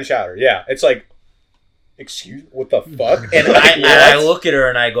old clam chowder, yeah. It's like, excuse, what the fuck? And Like, I what? look at her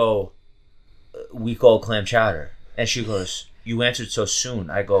and I go, "Week old clam chowder." And she goes, "You answered so soon."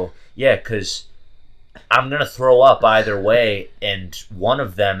 I go, "Yeah, because I'm going to throw up either way. And one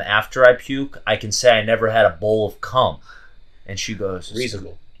of them, after I puke, I can say I never had a bowl of cum." And she goes,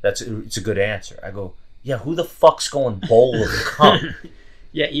 Reasonable. It's a good answer. I go, "Yeah, who the fuck's going bowl of cum?"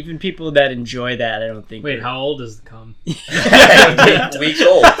 Yeah, even people that enjoy that, I don't think. Wait, how old is the cum? Weeks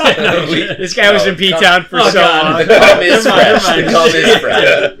old. This guy was in P-Town for Oh, so God. long. The cum is Never fresh. mind, The cum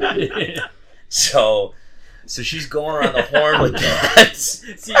is fresh. So she's going around the horn with that.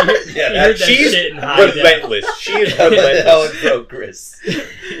 See, you heard that She's shit in high def. relentless. She is That relentless. would broke Chris.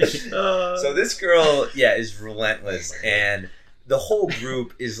 So this girl, is relentless, and the whole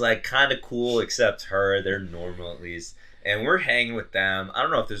group is like kind of cool except her. They're normal at least, and we're hanging with them. I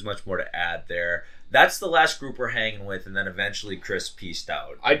don't know if there's much more to add there. That's the last group we're hanging with, and then eventually Chris pieced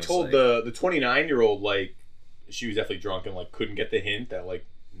out. I It was told like, the 29-year-old, like, she was definitely drunk and, like, couldn't get the hint that, like,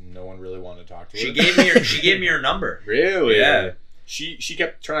 no one really wanted to talk to her. she gave me her number. Really? Yeah. She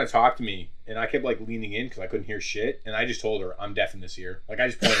kept trying to talk to me, and I kept, like, leaning in because I couldn't hear shit, and I just told her, I'm deaf in this ear. Like, I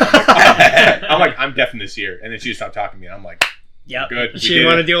just pointed, I'm deaf in this ear, and then she just stopped talking to me, and I'm like, Yep. good. She didn't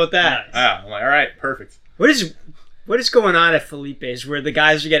want to deal with that. Nice. I'm like, all right, perfect. What is going on at Felipe's where the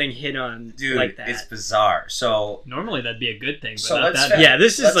guys are getting hit on Dude, like that? it's bizarre. So Normally that'd be a good thing, but So not let's that. Yeah,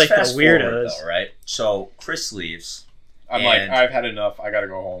 this is let's like the fast forward, weirdos. though, right? So Chris leaves. I'm like, And- I've had enough. I gotta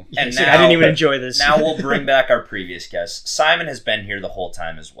go home. Yeah, And so I now- didn't even enjoy this. Now we'll bring back our previous guest. Simon has been here the whole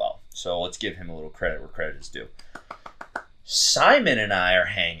time as well. So let's give him a little credit where credit is due. Simon and I are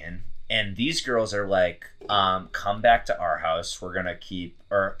hanging, and these girls are like, come back to our house. We're going to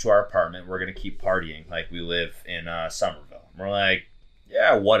to our apartment. We're going to keep partying like we live in Somerville. We're like,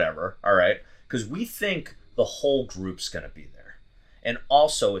 yeah, whatever. All right. Because we think the whole group's going to be there. And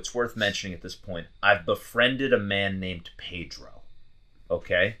also, it's worth mentioning at this point, I've befriended a man named Pedro.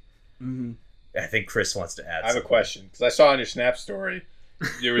 Okay? Mhm. I think Chris wants to add I have a something. question because I saw on your Snap story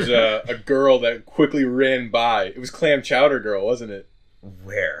there was a girl that quickly ran by. It was Clam Chowder girl, wasn't it?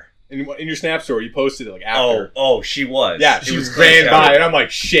 Where? in your Snap story, you posted it like after. Oh, she was. Yeah, It she was ran Clam by, Chowder. and I'm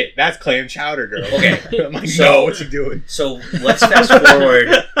like, shit, that's Clam Chowder girl. Okay. I'm like, So- no, what's he doing? So let's fast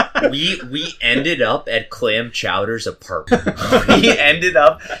forward. We ended up at Clam Chowder's apartment. We ended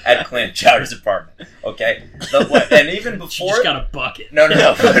up at Clam Chowder's apartment. Okay, and even She before. just got a bucket. No.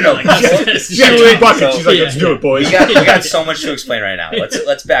 Like, this- Yeah, this- bucket. She's like, Yeah. let's do it, boys. We got so much to explain right now.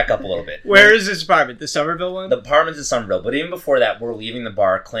 Let's back up a little bit. Where is this apartment? The Somerville one? The apartment's in Somerville, but even before that, we're leaving the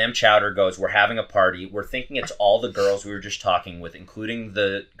bar. Clam Chowder goes, we're having a party. We're thinking it's all the girls we were just talking with, including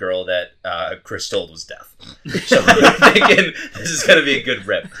the girl that Chris told was deaf. So we're thinking this is going to be a good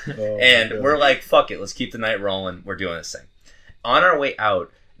rip. And we're like, fuck it, let's keep the night rolling. We're doing this thing. On our way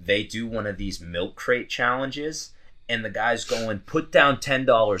out, they do one of these milk crate challenges, and the guy's going, put down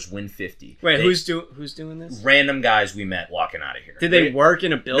 $10, win $50. Wait, who's doing this? Random guys we met walking out of here. Did they work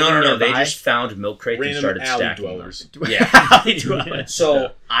in a building? No. They nearby? just found milk crates and Random started alley stacking dwellers. them. Yeah. Yeah.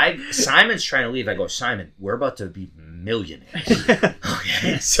 So Simon's trying to leave. I go, Simon, we're about to be millionaires.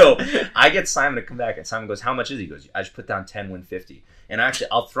 Okay. So I get Simon to come back, and Simon goes, how much is he? He goes, I just put down 10, win 50. And actually,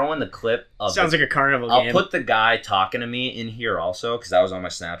 I'll throw in the clip of. Sounds like a carnival I'll game. put the guy talking to me in here also, because that was on my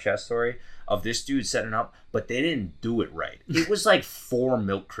Snapchat story, of this dude setting up, but they didn't do it right. It was like 4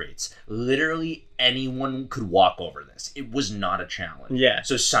 milk crates. Literally anyone could walk over this. It was not a challenge. Yeah.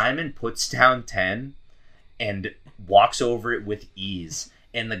 So Simon puts down 10 and walks over it with ease.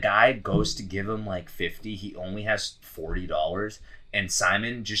 And the guy goes to give him like 50. He only has $40. And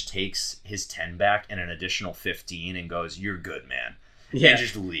Simon just takes his 10 back and an additional 15 and goes, you're good, man. Yeah. And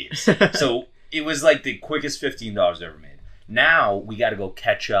just leaves. So it was like the quickest $15 ever made. Now we got to go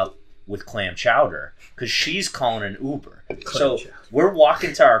catch up with Clam Chowder because she's calling an Uber. We're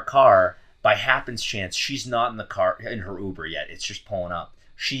walking to our car. By happenstance, she's not in the car in her Uber yet. It's just pulling up.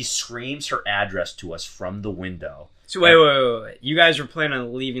 She screams her address to us from the window. So wait. You guys were planning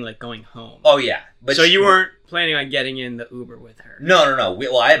on leaving, like going home. Oh yeah, but so you weren't planning on getting in the Uber with her. No.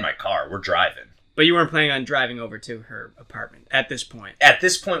 Well, I had my car. We're driving. But you weren't planning on driving over to her apartment at this point. At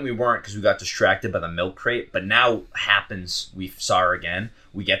this point, we weren't because we got distracted by the milk crate. But now happens, we saw her again.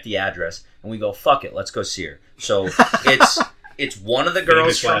 We get the address and we go, fuck it, let's go see her. So it's one of the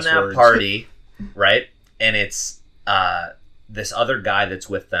girls Famous from last that words. party, right? And it's this other guy that's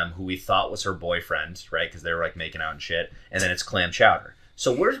with them who we thought was her boyfriend, right? Because they were like making out and shit. And then it's Clam Chowder.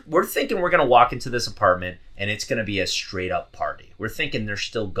 So we're thinking we're gonna walk into this apartment and it's gonna be a straight up party. We're thinking they're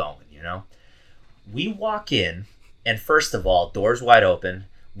still going, you know. We walk in, and first of all, doors wide open.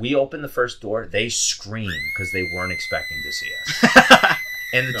 We open the first door. They scream because they weren't expecting to see us.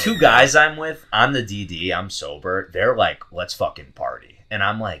 And the two guys I'm with, I'm the DD, I'm sober. They're like, let's fucking party. And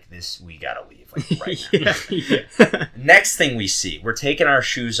I'm like, we gotta leave like right now. Next thing we see, we're taking our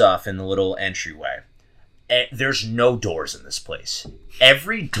shoes off in the little entryway. And there's no doors in this place.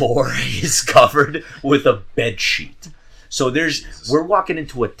 Every door is covered with a bed sheet. So we're walking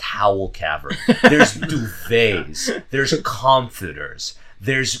into a towel cavern. There's duvets. There's comforters.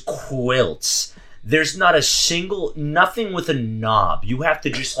 There's quilts. There's not a single, nothing with a knob. You have to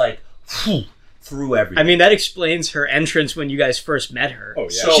just like, through everything. I mean, that explains her entrance when you guys first met her. Oh, yeah.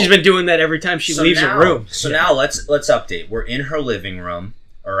 So- She's been doing that every time she leaves now, a room. So now let's update. We're in her living room.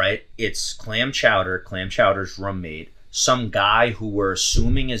 All right. It's Clam Chowder's roommate, some guy who we're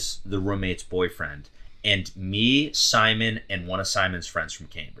assuming is the roommate's boyfriend, and me, Simon, and one of Simon's friends from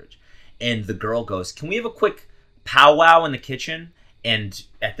Cambridge. And the girl goes, can we have a quick powwow in the kitchen? And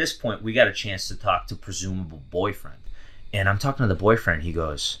at this point, we got a chance to talk to presumable boyfriend. And I'm talking to the boyfriend. He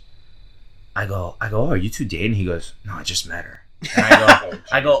goes, I go, oh, are you two dating? He goes, no, I just met her. And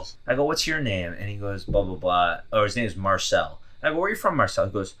I go, I go, what's your name? And he goes, blah, blah, blah. Oh, his name is Marcel. And I go, where are you from, Marcel?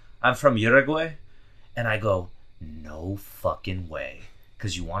 He goes, I'm from Uruguay. And I go, no fucking way.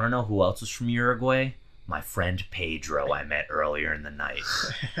 Because you want to know who else was from Uruguay? My friend Pedro I met earlier in the night.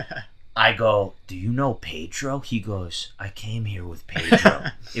 I go, do you know Pedro? He goes, I came here with Pedro.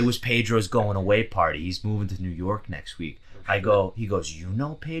 It was Pedro's going away party. He's moving to New York next week. I go, he goes, you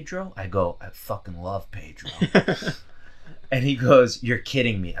know Pedro? I go, I fucking love Pedro. And he goes, you're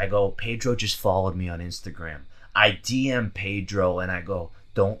kidding me. I go, Pedro just followed me on Instagram. I DM Pedro and I go,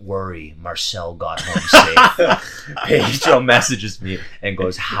 don't worry, Marcel got home safe. Pedro messages me and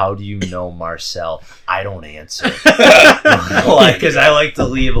goes, how do you know Marcel? I don't answer. Because I like to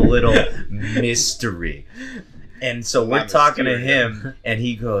leave a little mystery. And so we're talking to him, and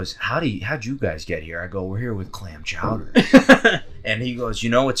he goes, how'd you guys get here? I go, we're here with Clam Chowder. And he goes,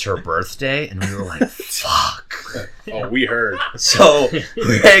 it's her birthday? And we were like, fuck. Oh, we heard. So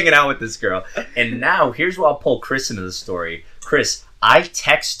we're hanging out with this girl. And now, here's where I'll pull Chris into the story. Chris, I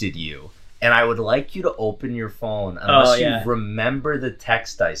texted you And I would like you to open your phone unless yeah. you remember the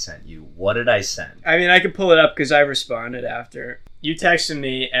text I sent you. What did I send? I mean, I could pull it up because I responded after. You texted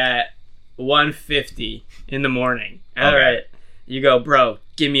me at 1:50 in the morning. All right. You go, bro,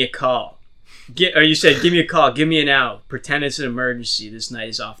 give me a call. Or you said, give me a call. Give me an out. Pretend it's an emergency. This night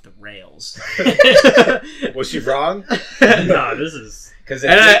is off the rails. Was she wrong? No, this is...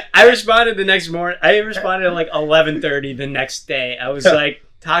 And I responded the next morning. I responded at like 11:30 the next day. I was like,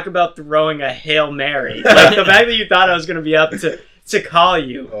 talk about throwing a Hail Mary. Like the fact that you thought I was going to be up to call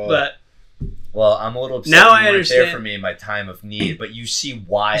you. But well, I'm a little upset now you I weren't understand. there for me in my time of need, but you see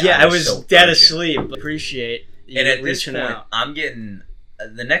why I was so dead urgent. asleep. Appreciate you And at this reaching point, out. I'm getting...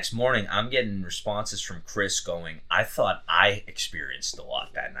 The next morning, I'm getting responses from Chris going, I thought I experienced a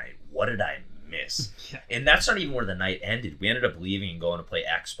lot that night. What did I miss? Yeah. And that's not even where the night ended. We ended up leaving and going to play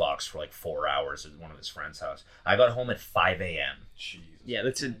Xbox for like 4 hours at one of his friend's house. I got home at 5 a.m. Jesus. Yeah,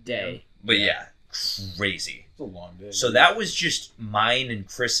 that's a day. But yeah, crazy. It's a long day. So that was just mine and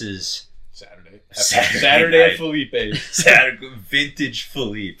Chris's Saturday at Felipe's. vintage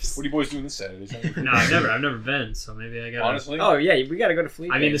Philippe's. What are you boys doing this Saturday? No, I've never been, so maybe I got. Honestly? Oh yeah, we got to go to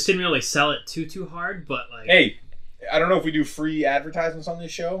Fleet. I mean, this didn't really sell it too hard, but like. Hey, I don't know if we do free advertisements on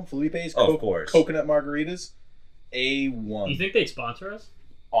this show. Felipe's of course. Coconut margaritas. A1. You think they'd sponsor us?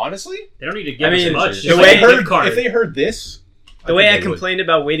 Honestly? They don't need to give I mean, us much. the Just way like a gift card. if they heard this, the way I think they would. complained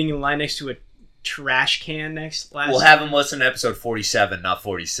about waiting in line next to a trash can last We'll have them listen to episode 47, not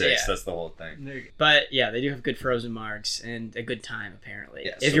 46. Yeah. That's the whole thing. There you go. But yeah, they do have good frozen margs and a good time apparently.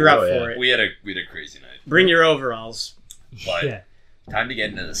 Yeah, if so- you're up oh, yeah. for it, We had a crazy night. bring your overalls. But Yeah. time to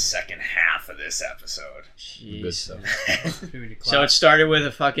get into the second half of this episode. Jeez. Good stuff. Maybe we need So it clap. started with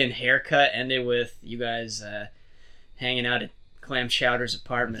a fucking haircut, ended with you guys hanging out at Clam Chowder's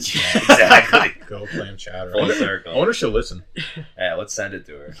apartment. Exactly. Go Clam Chowder. Full circle. Owner should listen. Yeah, let's send it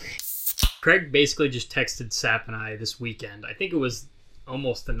to her. Craig basically just texted Sap and I this weekend. I think it was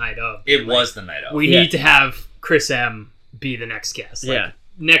almost the night of. It was the night of. We need to have Chris M be the next guest. Like, Yeah.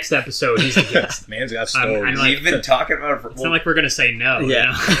 Next episode, he's the guest. Man's got I'm stories. like- We've been talking about it for... It's not like we're gonna say no. Yeah. You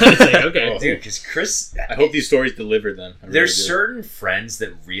know? It's like, okay. Oh. Dude, because Chris... I hope these stories deliver then. I really There's do. certain friends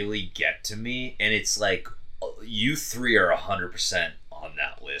that really get to me, and it's like, you three are 100% on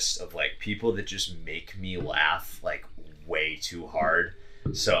that list of, like, people that just make me laugh, like, way too hard.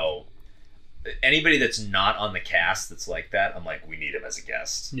 So... Anybody that's not on the cast that's like that, I'm like, we need him as a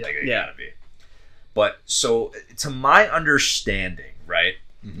guest. Yeah. Like, they Yeah. gotta be. But, so, to my understanding, right,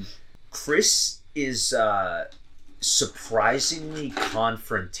 Mhm. Chris is surprisingly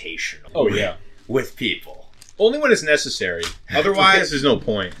confrontational Oh, yeah. with people. Only when it's necessary. Otherwise, there's no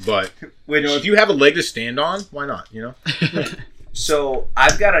point. But, Which, you know, if you have a leg to stand on, why not, you know? so,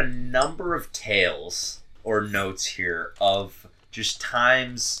 I've got a number of tales or notes here of just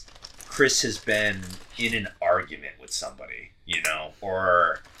times Chris has been in an argument with somebody, you know,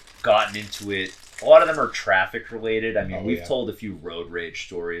 or gotten into it. A lot of them are traffic related. I mean, Oh, we've yeah. told a few road rage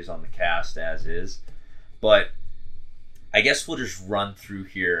stories on the cast as is, but I guess we'll just run through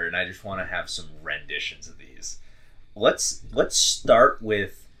here, and I just want to have some renditions of these. Let's start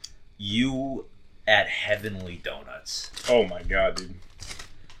with you at Heavenly Donuts. Oh, my God, dude.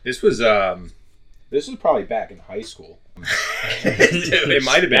 This was probably back in high school. It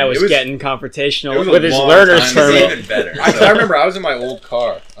might have been. That was, It getting confrontational it was a with his long learner's time permit. ago. It's even better. I remember I was in my old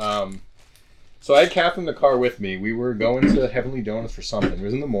car. So I had Catherine in the car with me. We were going to Heavenly Donuts for something. It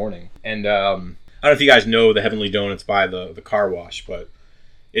was in the morning. And I don't know if you guys know the Heavenly Donuts by the car wash, but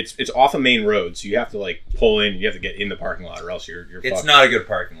it's off a main road, so you have to like pull in. You have to get in the parking lot, or else you're It's fucked. not a good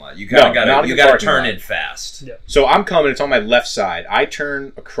parking lot. You No, gotta not a you good gotta parking turn lot. in fast. Yeah. So I'm coming. It's on my left side. I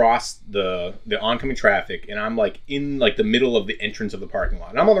turn across the oncoming traffic, and I'm like in like the middle of the entrance of the parking lot.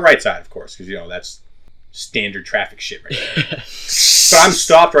 And I'm on the right side, of course, because you know that's standard traffic shit right there. So I'm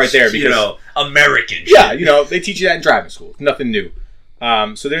stopped right there because you know, American shit. yeah, you know they teach you that in driving school. Nothing new.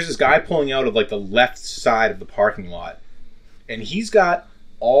 So there's this guy pulling out of like the left side of the parking lot, and he's got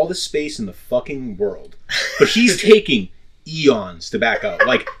all the space in the fucking world, but he's taking eons to back out.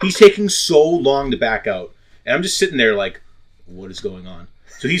 Like he's taking so long to back out, and I'm just sitting there like, what is going on?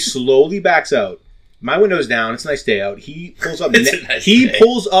 So he slowly backs out. My window's down. It's a nice day out. He pulls up. It's a nice he day.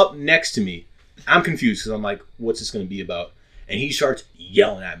 pulls up next to me. I'm confused because I'm like, what's this going to be about? And he starts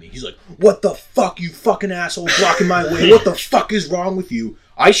yelling at me. He's like, what the fuck, you fucking asshole, blocking my way. What the fuck is wrong with you?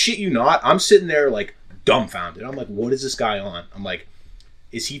 I shit you not. I'm sitting there like dumbfounded. I'm like, what is this guy on? I'm like,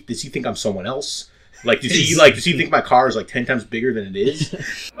 does he think I'm someone else? Like, does he think my car is like 10 times bigger than it is?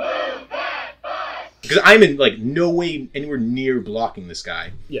 Because I'm in like no way anywhere near blocking this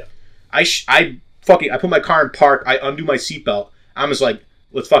guy. Yeah. I put my car in park. I undo my seatbelt. I'm just like,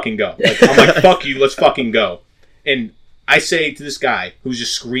 let's fucking go. Like, I'm like, fuck you, let's fucking go. And I say to this guy who's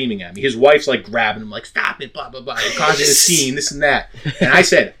just screaming at me, his wife's like grabbing him, like, stop it, blah, blah, blah. You're causing a scene, this and that. And I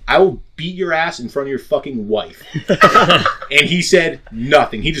said, I will beat your ass in front of your fucking wife. And he said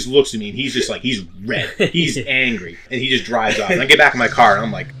nothing. He just looks at me and he's just like, he's red. He's angry. And he just drives off. And I get back in my car and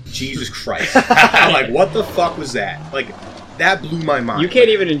I'm like, Jesus Christ. I'm like, what the fuck was that? Like, that blew my mind. You can't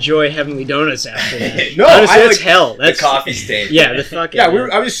even enjoy Heavenly Donuts after that. No, honestly, I that's like hell. That's the coffee stain. Yeah, the fucking. Yeah,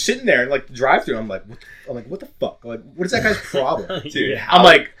 I was just sitting there and like the drive-through. I'm like, what the fuck? Like, what is that guy's problem? Dude, I'm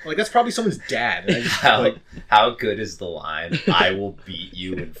like that's probably someone's dad. And I just, how good is the line? I will beat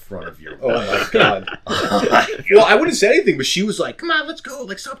you in front of your oh wife. my god. Well, I wouldn't say anything, but she was like, "Come on, let's go.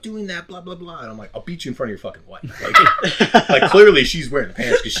 Like, stop doing that. Blah blah blah." And I'm like, "I'll beat you in front of your fucking wife." Like clearly she's wearing the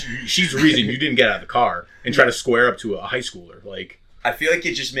pants because she's the reason you didn't get out of the car and try to square up to a high schooler. Like, I feel like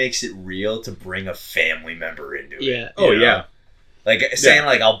it just makes it real to bring a family member into it. Yeah. oh you know? yeah. Like saying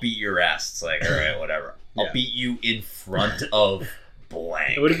like I'll beat your ass. It's like, all right, whatever. I'll Yeah. beat you in front of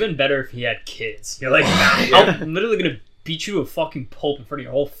blank. It would have been better if he had kids. You're like, I'm literally gonna beat you a fucking pulp in front of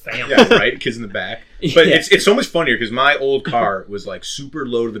your whole family. Yeah, right. Kids in the back. But Yeah. it's so much funnier because my old car was like super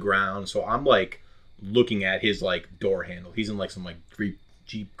low to the ground, so I'm like looking at his like door handle. He's in like some like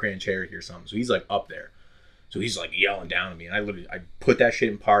Jeep Grand Cherokee or something, so he's like up there. So he's like yelling down at me, and I put that shit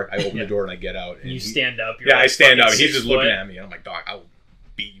in park. I open the door and I get out. And You stand up. You're Yeah, like I stand fucking up. And he's 6 just looking foot. at me, and I'm like, dog, I will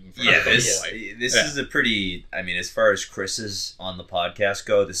beat you in front Yeah, of this the this Yeah. is a pretty. I mean, as far as Chris's on the podcast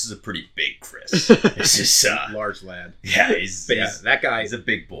go, this is a pretty big Chris. This is large lad. yeah, he's But yeah, that guy. he's a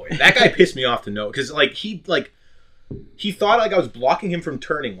big boy. That guy pissed me off to no, because like he thought like I was blocking him from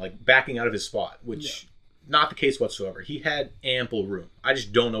turning, like backing out of his spot, which not the case whatsoever. He had ample room. I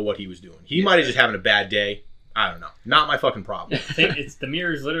just don't know what he was doing. He might have just having a bad day. I don't know. Not my fucking problem. It's the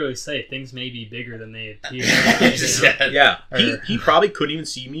mirrors literally say things may be bigger than they appear. Just- You know? Yeah, Or- he probably couldn't even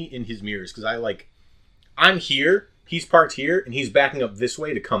see me in his mirrors because I'm here, he's parked here, and he's backing up this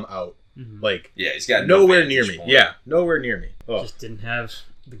way to come out. Mhm. Like yeah, he's got no nowhere near vantage me. point. Yeah, nowhere near me. Oh. Just didn't have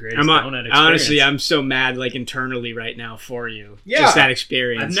the greatest I'm donut experience. honestly, I'm so mad, like internally right now for you. Yeah. Just that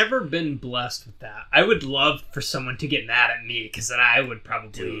experience. I've never been blessed with that. I would love for someone to get mad at me because then I would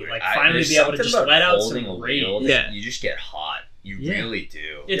probably Dude, finally there's be able to something just about let out holding some a rage. wheel that Yeah. you just get hot. You Yeah. really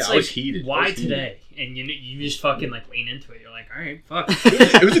do. It's Yeah, I like, was heated. I why was heated. today? And you just fucking like lean into it. You're like, all right, fuck.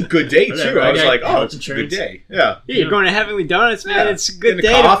 It was a good day too. Whatever, I was okay. like, oh, Health it's a good insurance. day. Yeah. Yeah, you're going to Heavenly Donuts, man. Yeah. It's a good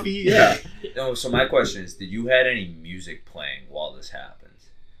Getting day. a coffee. Yeah. No, so my question is, did you had any music playing while this happened?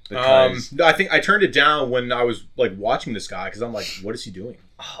 Because No, I think I turned it down when I was like watching this guy because I'm like, what is he doing?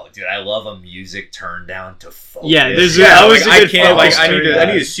 oh, dude, I love a music turned down to focus. Yeah, there's Yeah, that was like, a I good can't. Like, focus I need turn. to. I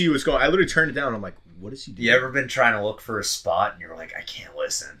need to see what's going. I literally turned it down. I'm like, what is he doing? You ever been trying to look for a spot and you're like, I can't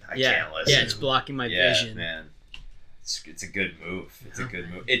listen. I can't listen. Yeah, it's blocking my Yeah, vision. man. It's a good move. It's a good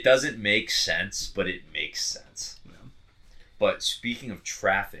move. It doesn't make sense, but it makes sense. But speaking of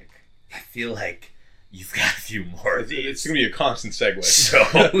traffic, I feel like you've got a few more of these. It's gonna be a constant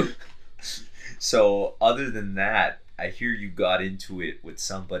segue. So other than that, I hear you got into it with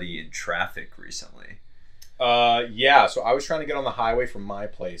somebody in traffic recently. Yeah. So I was trying to get on the highway from my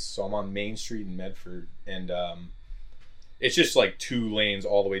place. So I'm on Main Street in Medford, and it's just like 2 lanes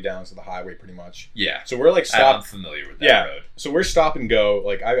all the way down to the highway, pretty much. Yeah. So we're like I'm stopped. familiar with that Yeah. road. So we're stop and go.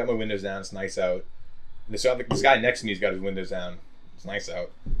 Like I got my windows down. It's nice out. This guy next to me's got his windows down. It's nice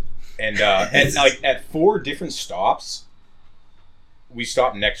out. And at 4 different stops, we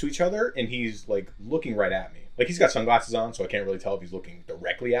stop next to each other, and he's like looking right at me. Like he's got sunglasses on, so I can't really tell if he's looking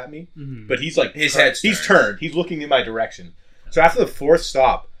directly at me. Mhm. But he's like His head's he's turned. turned. He's looking in my direction. So after the 4th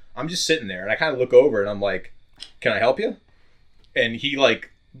stop, I'm just sitting there, and I kind of look over, and I'm like, "Can I help you?" And he like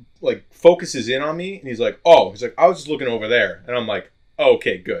focuses in on me, and he's like, "Oh," he's like, "I was just looking over there," and I'm like, oh,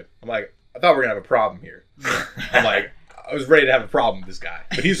 "Okay, good." I'm like, "I thought we were gonna have a problem here." I'm like, I was ready to have a problem with this guy,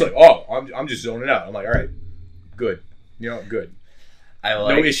 but he's like, "Oh, I'm just zoning out." I'm like, "All right, good, good, I no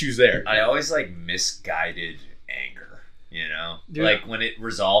like. issues there." I always like misguided anger. You know, Dude. like when it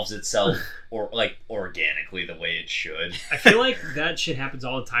resolves itself or like organically the way it should. I feel like that shit happens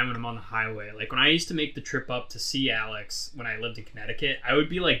all the time when I'm on the highway. Like when I used to make the trip up to see Alex when I lived in Connecticut, I would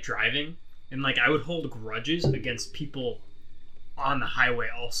be like driving and like I would hold grudges against people on the highway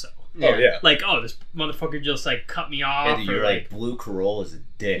also. Oh yeah, Like, oh, this motherfucker just like cut me off. And or, you're like, blue Corolla's a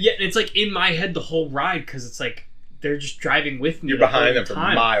dick. yeah, and it's like in my head the whole ride because it's like they're just driving with me. you're the behind whole them for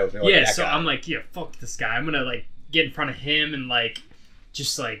time. miles. And you're like, Yeah, "That so guy." I'm like, yeah, fuck this guy. I'm gonna like get in front of him and like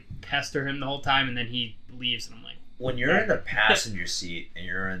just like pester him the whole time, and then he leaves, and I'm like, When you're in the passenger seat and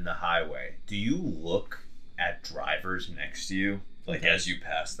you're in the highway, do you look at drivers next to you, like as you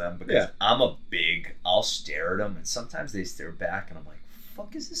pass them? Because Yeah. I'll stare at them, and sometimes they stare back, and I'm like,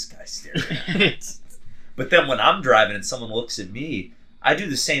 fuck is this guy staring at? But then when I'm driving and someone looks at me, I do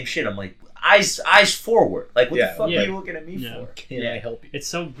the same shit. I'm like, eyes forward. Like, what the fuck are you looking at me for? Can I help you? It's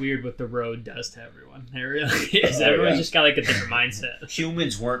so weird what the road does to everyone. It really is. Everyone's just got like a different mindset.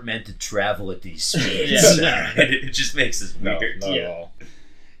 Humans weren't meant to travel at these speeds. It just makes us weird. Not at all.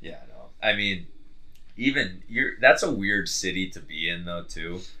 Yeah, no. I mean, even that's a weird city to be in though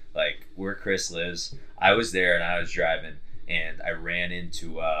too. Like where Chris lives, I was there and I was driving and I ran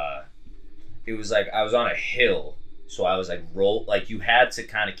into it was like I was on a hill, so I was like you had to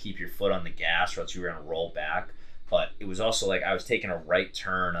kind of keep your foot on the gas or else you were gonna roll back. But it was also like I was taking a right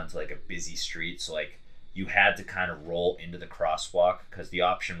turn onto like a busy street, so like you had to kind of roll into the crosswalk because the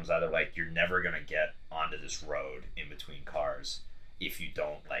option was either like you're never gonna get onto this road in between cars if you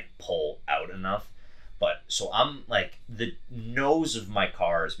don't like pull out enough. But so I'm like the nose of my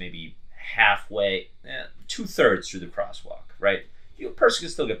car is maybe halfway, 2/3 through the crosswalk, right? A person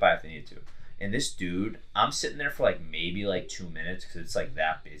can still get by if they need to. And this dude, I'm sitting there for like maybe like 2 minutes because it's like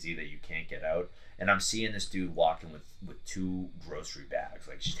that busy that you can't get out. And I'm seeing this dude walking with 2 grocery bags,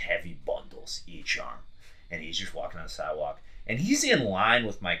 like just heavy bundles each arm. And he's just walking on the sidewalk. And he's in line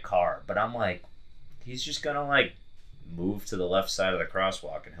with my car, but I'm like, he's just gonna like move to the left side of the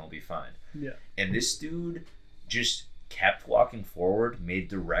crosswalk and he'll be fine. Yeah. And this dude just kept walking forward, made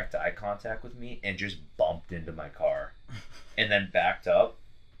direct eye contact with me, and just bumped into my car. And then backed up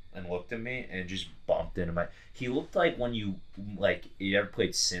and looked at me and just bumped into my... He looked like when you ever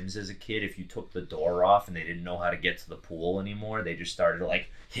played Sims as a kid, if you took the door off and they didn't know how to get to the pool anymore, they just started like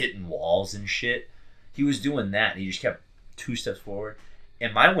hitting walls and shit. He was doing that and he just kept 2 steps forward.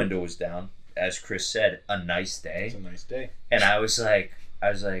 And my window was down, as Chris said, a nice day. It's a nice day. And I was like,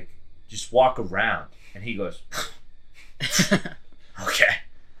 just walk around. And he goes, okay.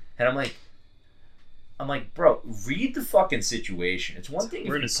 And I'm like, bro, read the fucking situation. It's one thing if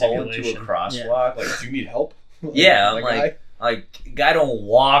you pull into a crosswalk. Like, do you need help? Yeah, I'm like, guy don't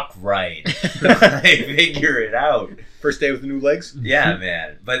walk right. Figure it out. First day with the new legs? Yeah,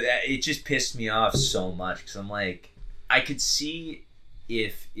 man. But it just pissed me off so much because I'm like, I could see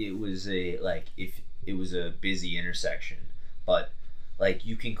if it was a busy intersection, but like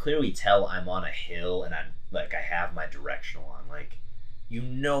you can clearly tell I'm on a hill and I'm like I have my directional on. Like, you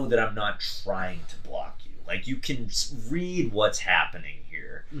know that I'm not trying to block you. Like, you can read what's happening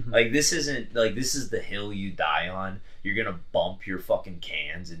here. Mm-hmm. Like, this isn't like this is the hill you die on. You're gonna bump your fucking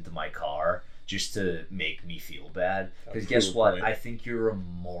cans into my car just to make me feel bad. Because guess what? Point. I think you're a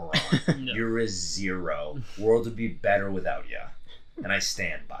moron. No. You're a zero. World would be better without you. And I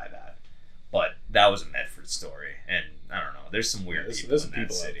stand by that. But that was a Medford story. And I don't know. There's some weird people there's in some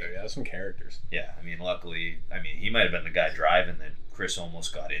people that city. Out there. Yeah, there's some characters. Yeah, I mean, luckily, he might have been the guy driving that Chris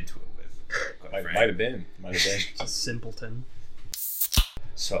almost got into it with. Might have been. Just a simpleton.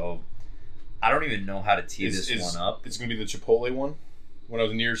 So, I don't even know how to tee this one up. It's going to be the Chipotle one? When I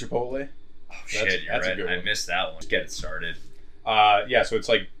was near Chipotle? Oh, shit, you're right. I missed that one. Let's get it started. Yeah, so it's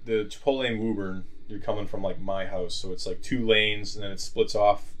like the Chipotle in Woburn. You're coming from like my house, so it's like 2 lanes, and then it splits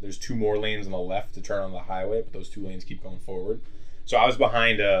off. There's 2 more lanes on the left to turn on the highway, but those 2 lanes keep going forward. So I was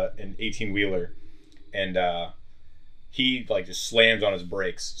behind an 18-wheeler, and he like just slams on his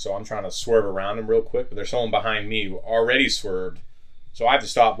brakes. So I'm trying to swerve around him real quick, but there's someone behind me who already swerved. So I have to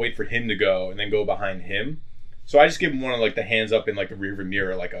stop, wait for him to go, and then go behind him. So I just give him one of like the hands up in like the rearview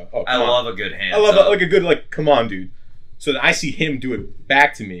mirror, like I love a good hand. I love like a good like come on, dude. So then I see him do it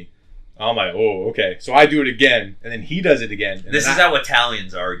back to me. I'm like, oh, okay. So I do it again, and then he does it again. This is how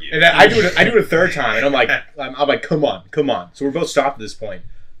Italians argue. And then I do it a 3rd time, and I'm like, come on. So we're both stopped at this point.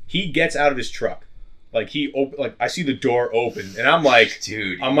 He gets out of his truck, like I see the door open, and I'm like,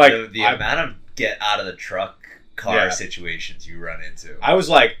 dude, I'm like the amount of get out of the truck car situations you run into. I was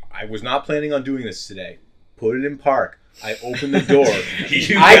like, I was not planning on doing this today. Put it in park. I open the door.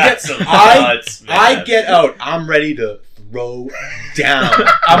 I get out. I'm ready to throw down.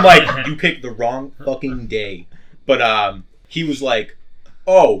 I'm like, you picked the wrong fucking day. But he was like,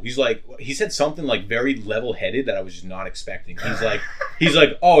 he said something like very level-headed that I was just not expecting. He's like,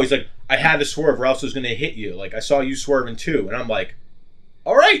 I had to swerve or else I was going to hit you. Like, I saw you swerving too. And I'm like,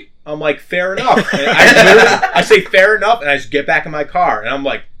 all right. I'm like, fair enough. And I say fair enough, and I just get back in my car. And I'm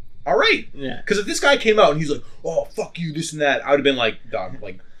like, all right. Yeah. Because if this guy came out and he's like, oh, fuck you, this and that, I would have been like, dog,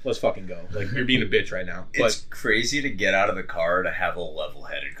 like, let's fucking go. Like, you're being a bitch right now. But it's crazy to get out of the car to have a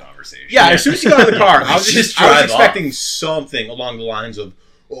level-headed conversation. Yeah, as soon as you got out of the car, I was expecting something along the lines of,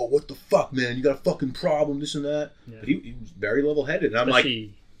 oh, what the fuck, man? You got a fucking problem, this and that. Yeah. But he was very level-headed. And I'm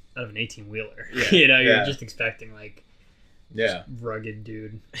especially out of an 18-wheeler. Yeah, you're just expecting, like, Yeah. Rugged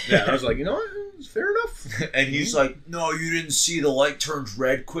dude. Yeah, I was like, you know what? It's fair enough. And he's like, no, you didn't see the light turns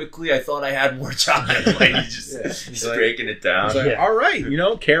red quickly. I thought I had more time. Like, he's just breaking it down. I was like, all right,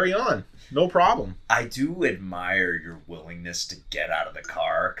 carry on. No problem. I do admire your willingness to get out of the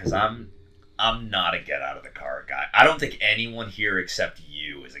car, because I'm not a get out of the car guy. I don't think anyone here except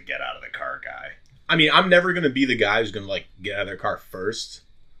you is a get out of the car guy. I mean, I'm never going to be the guy who's going to, like, get out of their car first.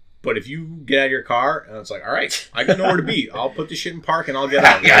 But if you get out of your car, and it's like, all right, I got nowhere to be. I'll put the shit in park and I'll get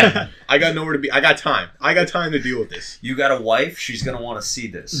out. I got nowhere to be. I got time. I got time to deal with this. You got a wife? She's going to want to see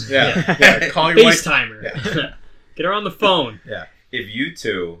this. Yeah. Call your wife. FaceTime her. Yeah. Get her on the phone. Yeah. If you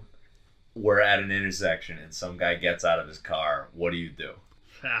two were at an intersection and some guy gets out of his car, what do you do?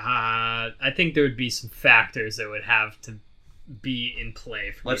 I think there would be some factors that would have to be in play.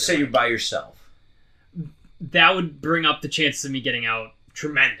 For Let's say you're by yourself. That would bring up the chances of me getting out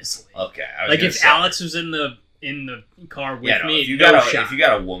tremendously. Okay. Like if Alex was in the car with me, if you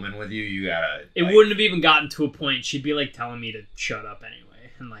got a woman with you, you gotta. It wouldn't have even gotten to a point. She'd be like telling me to shut up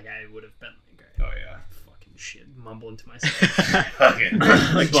anyway, and like I would have been like, oh yeah, fucking shit, mumbling to myself, fucking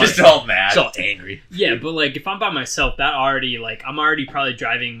like just all mad, just all angry. Yeah, but like if I'm by myself, that already like I'm already probably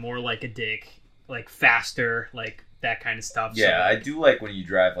driving more like a dick, like faster, like that kind of stuff. Yeah, so, like, I do like when you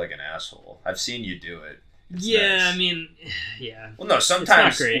drive like an asshole. I've seen you do it. It's nice. I mean, yeah. Well, no,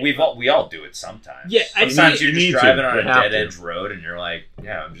 sometimes we all do it sometimes. Yeah, sometimes you're just driving on a dead dead-end road and you're like,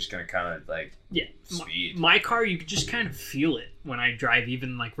 yeah, I'm just going to kind of like speed. My car, you could just kind of feel it when I drive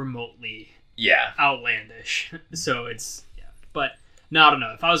even like remotely outlandish. So it's, but no, I don't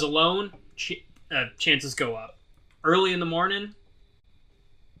know. If I was alone, chances go up. Early in the morning,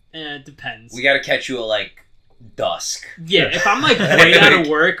 it depends. We got to catch you at like dusk. Yeah, if I'm like way out of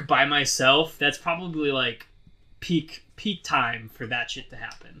work by myself, that's probably like peak time for that shit to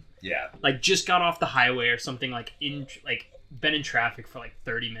happen. Yeah, like just got off the highway or something, like been in traffic for like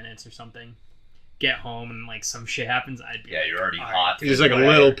 30 minutes or something. Get home and like some shit happens, I'd be you're already hot. You're just like a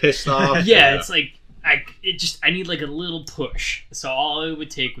little pissed off. Yeah, it's like I need like a little push. So all it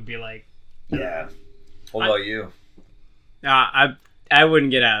would take would be like, yeah. What about you? I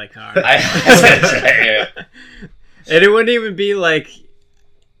wouldn't get out of the car. Yeah. And it wouldn't even be like...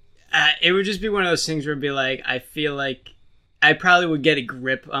 it would just be one of those things where it'd be like, I feel like I probably would get a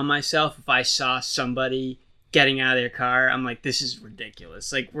grip on myself if I saw somebody getting out of their car. I'm like, this is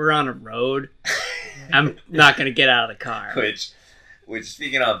ridiculous. Like, we're on a road. I'm not going to get out of the car. Which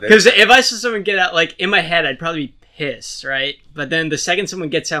speaking of... Because if I saw someone get out, like, in my head, I'd probably be pissed, right? But then the second someone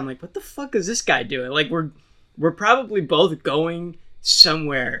gets out, I'm like, what the fuck is this guy doing? Like, we're probably both going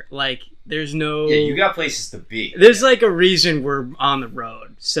somewhere. Like, there's no... Yeah, you got places to be. There's like a reason we're on the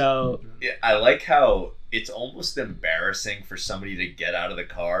road. So... Yeah, I like how it's almost embarrassing for somebody to get out of the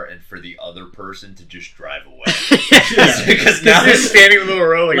car and for the other person to just drive away. Because now they're standing in the middle of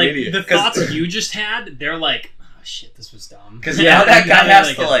the road like an idiot. The thoughts you just had, they're like, oh shit, this was dumb. Because now that guy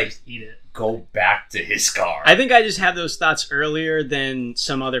has to like eat it. Go back to his car. I think I just have those thoughts earlier than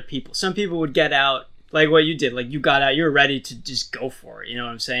some other people. Some people would get out like what you did. Like you got out, you were ready to just go for it. You know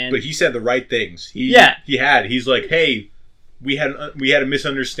what I'm saying? But he said the right things. He's like, hey, we had a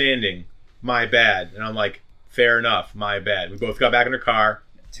misunderstanding. My bad. And I'm like, fair enough. My bad. We both got back in our car.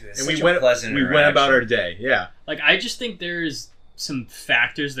 Dude, and we went about our day. Yeah. Like I just think there's some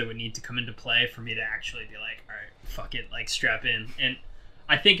factors that would need to come into play for me to actually be like, all right, fuck it, like strap in. And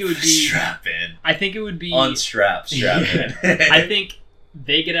I think it would be strap in. I think it would be unstrap, strap in. I think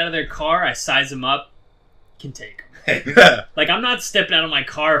they get out of their car, I size them up, can take them. Like I'm not stepping out of my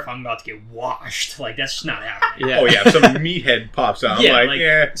car if I'm about to get washed. Like that's just not happening. Yeah. Oh yeah, if some meathead pops out, I'm like,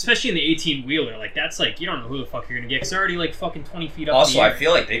 especially in the 18-wheeler, like that's like you don't know who the fuck you're gonna get because they're already like fucking 20 feet up. Also, the air. I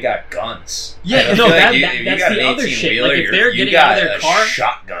feel like they got guns. Yeah, no, that's the other shit. Like if they're getting out of their car,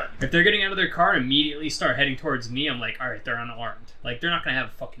 shotgun. If they're getting out of their car and immediately start heading towards me, I'm like, all right, they're unarmed. Like they're not gonna have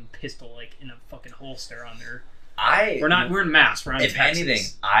a fucking pistol like in a fucking holster on their. We're in Mass. We're not in Texas. Anything,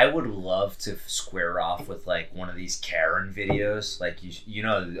 I would love to square off with like one of these Karen videos. Like you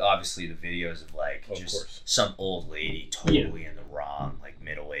know, obviously the videos of like some old lady totally in the wrong, like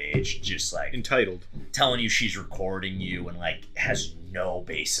middle aged, just like entitled, telling you she's recording you and like has no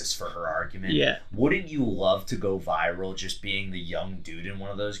basis for her argument. Yeah. Wouldn't you love to go viral just being the young dude in one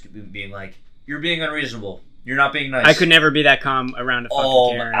of those, being like, you're being unreasonable. You're not being nice. I could never be that calm around a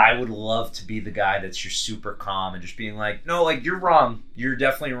fucking Karen. I would love to be the guy that's just super calm and just being like, no, like, you're wrong. You're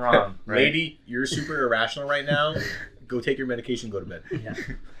definitely wrong. Right? Lady, you're super irrational right now. Go take your medication, go to bed. Yeah.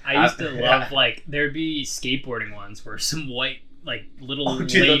 I used to love, like, there'd be skateboarding ones where some white like little Oh,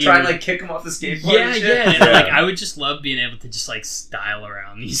 dude, lady. they'll try and like kick him off the skateboard. Yeah, and shit. yeah. And like I would just love being able to just like style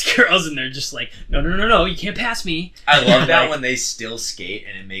around these girls, and they're just like, no, you can't pass me. I love that Like- when they still skate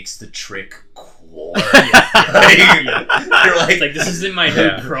and it makes the trick cool. Yeah. You're like, It's like this isn't my new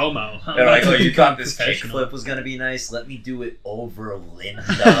promo. they're like, oh, you thought this Professional. kickflip was gonna be nice? Let me do it over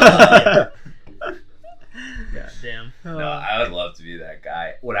Linda. God damn. No, I would love to be that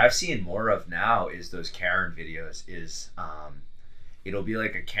guy. What I've seen more of now is those Karen videos. It'll be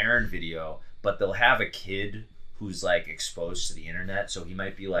like a Karen video, but they'll have a kid who's like exposed to the internet. So he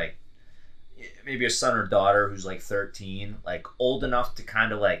might be like maybe a son or daughter who's like 13, like old enough to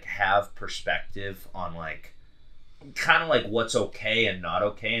kind of like have perspective on like kind of like what's okay and not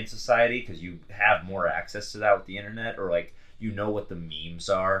okay in society, because you have more access to that with the internet, or like you know what the memes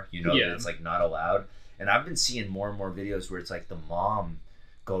are, you know that it's like not allowed. And I've been seeing more and more videos where it's like the mom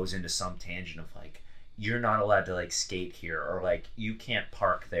goes into some tangent of like, you're not allowed to like skate here, or like you can't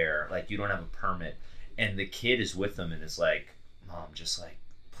park there, like you don't have a permit, and the kid is with them and is like, mom, just like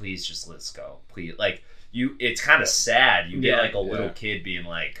please just let's go, please. Like you, it's kind of sad. You get like a little kid being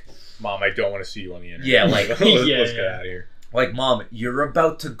like, Mom, I don't want to see you on the internet. yeah, like let's get out of here. Like, mom, you're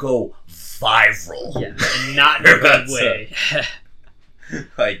about to go viral. Yeah, and not in a good way.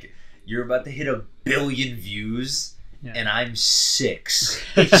 Like, you're about to hit 1 billion views, and I'm 6.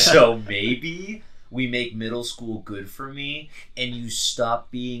 So maybe we make middle school good for me, and you stop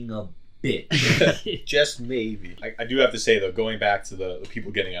being a bitch. Just maybe. I do have to say, though, going back to the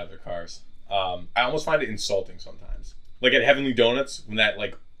people getting out of their cars, I almost find it insulting sometimes. Like at Heavenly Donuts, when that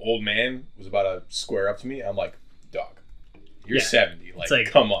like old man was about to square up to me, I'm like, dog, you're 70. Like,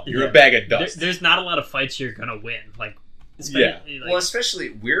 come on. You're a bag of dust. There's not a lot of fights you're going to win. Like, Like, well, especially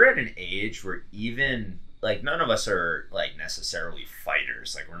we're at an age where even like none of us are like necessarily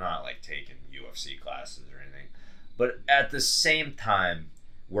fighters. Like we're not like taking UFC classes or anything. But at the same time,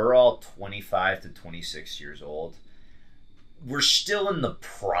 we're all 25 to 26 years old. We're still in the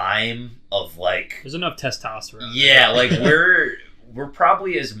prime of like there's enough testosterone. Yeah, like we're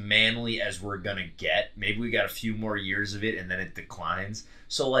probably as manly as we're gonna get. Maybe we got a few more years of it and then it declines.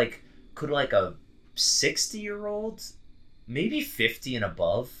 So like could like a 60-year-old, maybe 50 and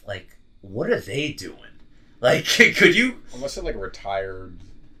above, like what are they doing? Like could you, unless they're like retired,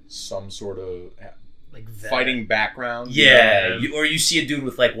 some sort of like fighting background? Yeah, or you see a dude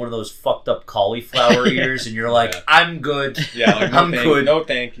with like one of those fucked up cauliflower ears and you're like, I'm good. Yeah, like, I'm good. No,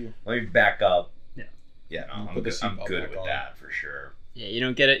 thank you. Let me back up. Yeah, no, I'm good with that for sure. Yeah, you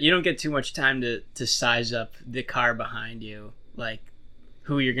don't get it. You don't get too much time to size up the car behind you, like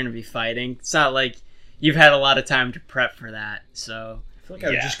who you're going to be fighting. It's not like you've had a lot of time to prep for that. So I feel like I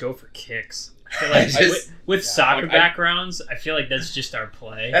would just go for kicks. I feel like with soccer backgrounds, I feel like that's just our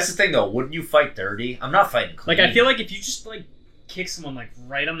play. That's the thing, though. Wouldn't you fight dirty? I'm not fighting clean. Like I feel like if you just like kick someone like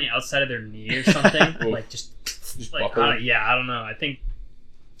right on the outside of their knee or something, like just like I don't know. I think.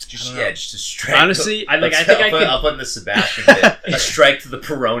 Just a strike. Honestly, I think I could up on the Sebastian bit. A strike to the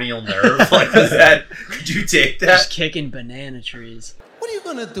peroneal nerve. Like, was that? Could you take that? Just kicking banana trees. What are you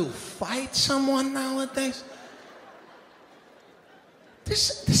gonna do? Fight someone nowadays?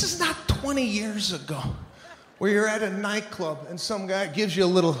 This is not 20 years ago, where you're at a nightclub and some guy gives you a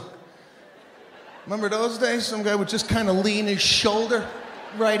little. Remember those days? Some guy would just kind of lean his shoulder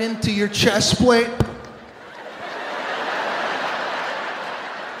right into your chest plate.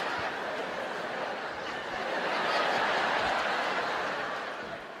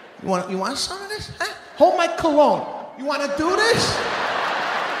 You want some of this? Huh? Hold my cologne. You want to do this?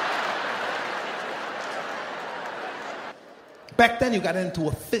 Back then, you got into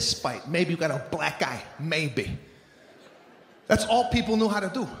a fist fight. Maybe you got a black eye. Maybe. That's all people knew how to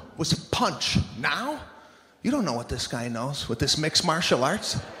do, was punch. Now, you don't know what this guy knows with this mixed martial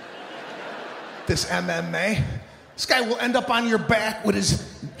arts. This MMA. This guy will end up on your back with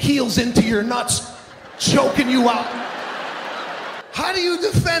his heels into your nuts, choking you out. How do you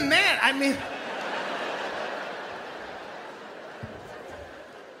defend that? I mean,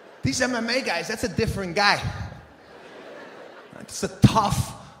 these MMA guys, that's a different guy. It's a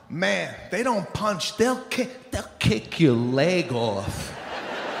tough man. They don't punch. They'll kick your leg off.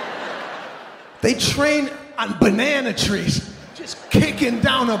 They train on banana trees, just kicking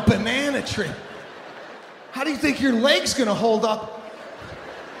down a banana tree. How do you think your leg's gonna hold up?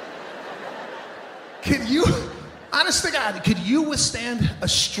 Honest to God, could you withstand a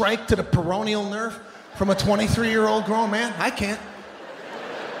strike to the peroneal nerve from a 23-year-old grown man? I can't.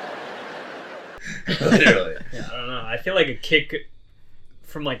 Literally. Yeah, I don't know. I feel like a kick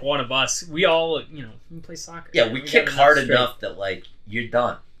from like one of us. We all, we play soccer. Yeah, we kick hard enough that like you're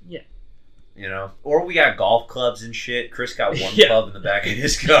done. Yeah. You know, or we got golf clubs and shit. Chris got one Yeah. club in the back of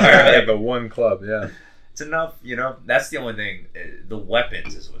his car. I have a one club. Yeah. It's enough, you know. That's the only thing. The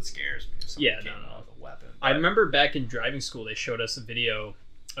weapons is what scares me. If someone Yeah, came no. out with a weapon. I But- remember back in driving school, they showed us a video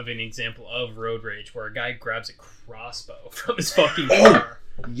of an example of road rage where a guy grabs a crossbow from his fucking car.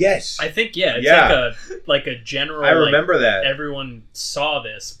 Yes. I think it's Yeah. like a general. I remember that. Everyone saw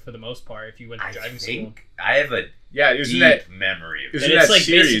this for the most part. If you went to I driving school, think I have a Yeah, it was in deep that. memory It of was it. in it's that like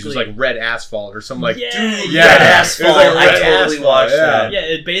series. It was basically- like Red Asphalt or something like. yeah, Yeah, Red it was Asphalt. like I Red totally Asphalt, watched yeah. that. yeah.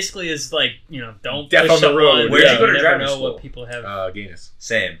 It basically is like don't Death push on the someone. road. Where'd you go to never driving know school? what people have. Gaines.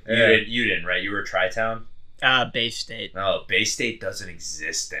 Same. Yeah. You didn't, right? You were Tri-Town? Bay State. No, Bay State doesn't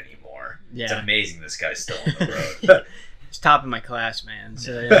exist anymore. It's Yeah. amazing this guy's still on the road. It's top of my class, man.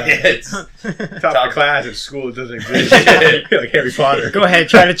 So It's Top of the class at school it doesn't exist. Like Harry Potter. go ahead,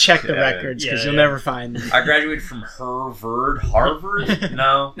 try to check the Yeah, records because yeah, you'll yeah. never find them. I graduated from Harvard?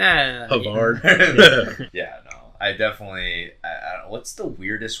 No. Nah. Havard. Yeah, no. I definitely. I don't, what's the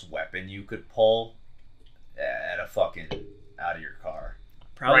weirdest weapon you could pull at a fucking out of your car?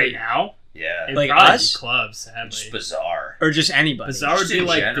 Probably right now, Yeah, it'd Like probably us? be clubs. it's Sadly, bizarre. or just anybody. bizarre would Just be in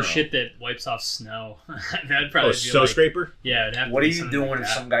like general. the shit that wipes off snow. That'd Oh, probably be snow like, scraper. yeah. It'd have to What are be you something doing like if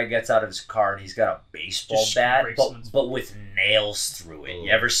that. some guy gets out of his car and he's got a baseball Just bat, scrape but, someone's- but with nails through it? You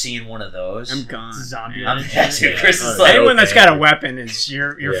ever seen one of those? I'm gone. Zombie man. I'm that too. Yeah. Chris is Oh, like, Anyone that's okay. got a weapon is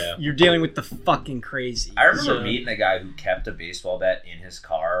you're Yeah. you're dealing with the fucking crazy. I remember So- meeting a guy who kept a baseball bat in his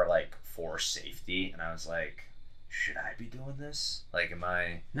car, like for safety, and I was like, "Should I be doing this? Like, am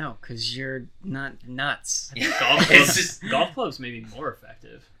I?" No, because you're not nuts. Yeah, Golf it's clubs, just- golf clubs may be more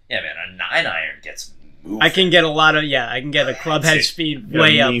effective. yeah, man. A 9-iron gets moving. I can get a lot of I can get a club head speed Yeah,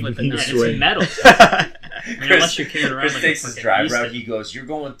 way up me- with the me Yeah, nuts. too. it's metal. I mean, Chris, unless you're carrying around Chris like takes a his fucking drive beast. route. He goes, "You're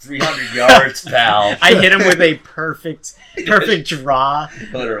going 300 yards, pal." I hit him with a perfect draw.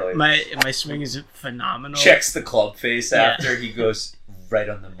 Literally. My swing is phenomenal. Checks the club face Yeah. after. He goes right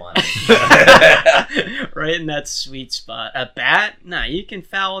on the money. Right in that sweet spot. A bat? Nah, you can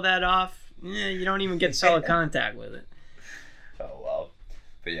foul that off. You don't even get solid contact with it. Oh well,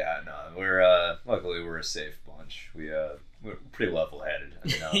 but yeah, no, we're luckily we're a safe bunch. We're pretty level-headed.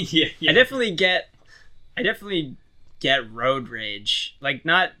 You know? yeah. I definitely get road rage. Like,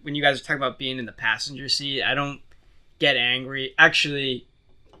 not when you guys are talking about being in the passenger seat. I don't get angry. Actually,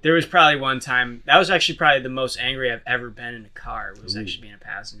 there was probably one time that was actually probably the most angry I've ever been in a car. Was actually being a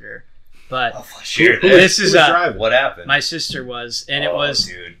passenger. But Oh, share Who this. this is was driving? What happened? my sister was, and it Oh, was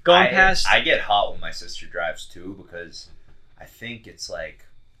dude. going I past- I get hot when my sister drives too because I think it's like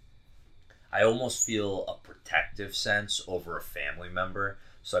I almost feel a protective sense over a family member.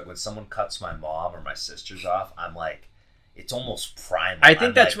 So like when someone cuts my mom or my sisters off, I'm like, it's almost primal. I think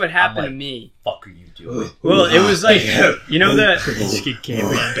I'm that's like- what happened I'm to like, me. Fuck are you doing? Well, it was like you know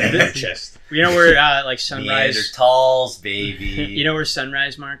the Bang my chest. you know where like Sunrise. Neanderthals, baby. You know where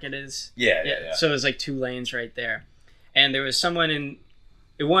Sunrise Market is? Yeah. So it was like 2 lanes right there. And there was someone in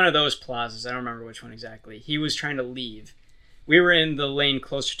one of those plazas. I don't remember which one exactly. He was trying to leave. We were in the lane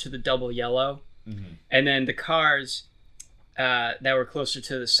closer to the double yellow. Mhm. And then the cars that were closer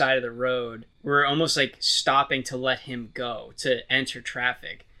to the side of the road were almost like stopping to let him go, to enter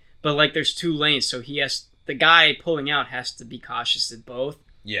traffic. But like there's 2 lanes. So the guy pulling out has to be cautious at both.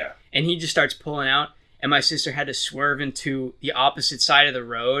 Yeah. And he just starts pulling out. And my sister had to swerve into the opposite side of the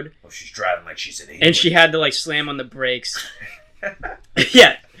road. Oh, she's driving like she's an alien. And she had to like slam on the brakes.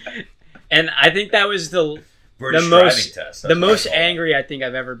 Yeah. And I think that was the British most- driving test. the That's what I most call it. angry I think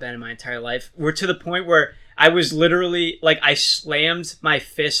I've ever been in my entire life. We're to the point where I was literally like I slammed my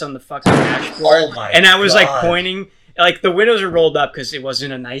fist on the fucking dashboard. Oh my and I was like God. pointing. Like the windows were rolled up because it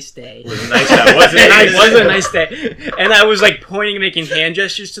wasn't a nice day. It was a nice day. Was It wasn't a nice day. And I was like pointing and making hand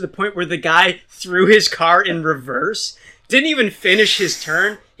gestures to the point where the guy threw his car in reverse. Didn't even finish his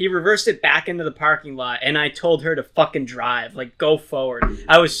turn. He reversed it back into the parking lot. And I told her to fucking drive. Like, go forward.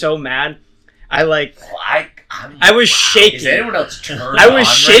 I was so mad. I like... Well, I was shaking. Is anyone else turned I on was right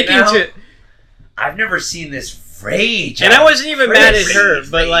shaking now? to... I've never seen this rage. And I wasn't even mad at her.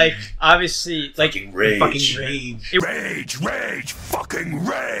 Rage, But like, rage. obviously... Like, Fucking rage. Fucking rage. Rage, fucking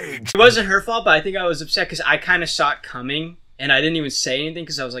rage. it wasn't her fault, but I think I was upset because I kind of saw it coming. And I didn't even say anything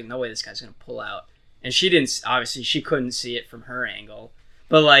because I was like, no way this guy's going to pull out. And she didn't... Obviously, she couldn't see it from her angle.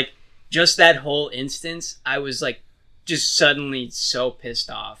 But like, just that whole instance, I was like, just suddenly so pissed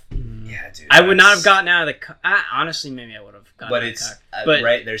off. Yeah, dude. I would not have that's- gotten out of the car. Honestly, maybe I would have gotten But out of it's the car. But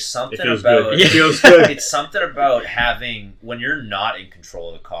right. There's something It feels about good. Yeah. It feels good. it's something about having when you're not in control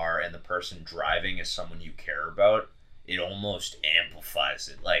of the car and the person driving is someone you care about. It almost amplifies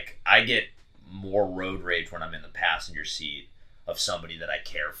it. Like I get more road rage when I'm in the passenger seat of somebody that I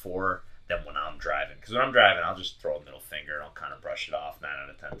care for than when I'm driving. Because when I'm driving, I'll just throw a middle finger and I'll kind of brush it off 9 out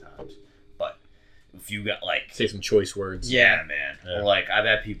of 10 times. But if you got like Say some choice words. yeah, man. Yeah. Or like I've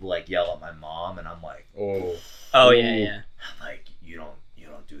had people like yell at my mom, and I'm like, Oh yeah. I'm like, you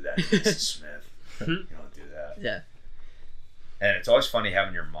don't do that, Mrs. Smith. You don't do that. Yeah. And it's always funny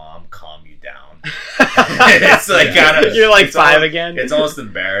having your mom calm you down. It's like kind of You're like it's 5 almost, again. It's almost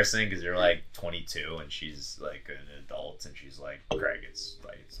embarrassing because you're like 22 and she's like an adult and she's like, Greg, it's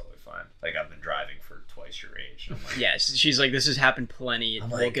totally fine. Like I've been driving for twice your age. And I'm like, Yeah, she's like, this has happened plenty. I'm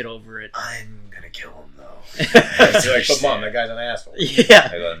We'll like, get over it. I'm gonna kill him though. You're like, but mom, that guy's an asshole. Yeah.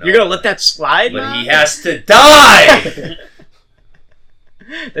 I go, no, You're gonna let that slide, but Mom? he has to die.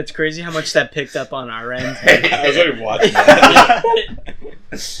 That's crazy how much that picked up on our end. I was already watching that.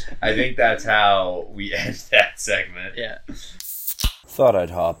 I think that's how we end that segment. Yeah. Thought I'd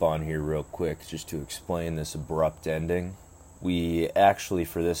hop on here real quick just to explain this abrupt ending. We actually,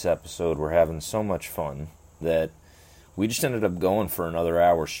 for this episode, were having so much fun that we just ended up going for another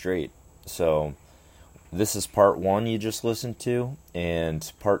hour straight. So this is part 1 you just listened to, and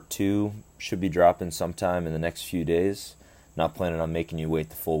part 2 should be dropping sometime in the next few days. Not planning on making you wait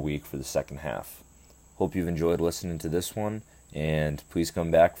the full week for the second half. Hope you've enjoyed listening to this one, and please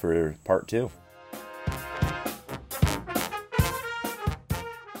come back for part 2.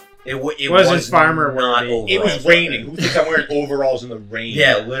 It Wasn't was farmer not worthy. overalls. It was raining. Who thinks I'm wearing overalls in the rain?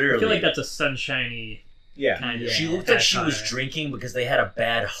 Yeah, I literally. feel like that's a sunshiny Yeah. kind of. She looked like she was drinking because they had a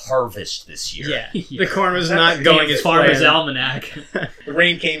bad harvest this year. Yeah. The corn was not going as Farmer's planned. Almanac. The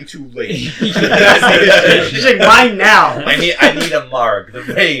rain came too late. She's like, why now? I need a marg. The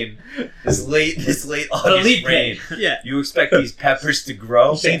rain. This late August Felipe. rain. Yeah. You expect these peppers to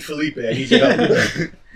grow? Saint Felipe, I need your help.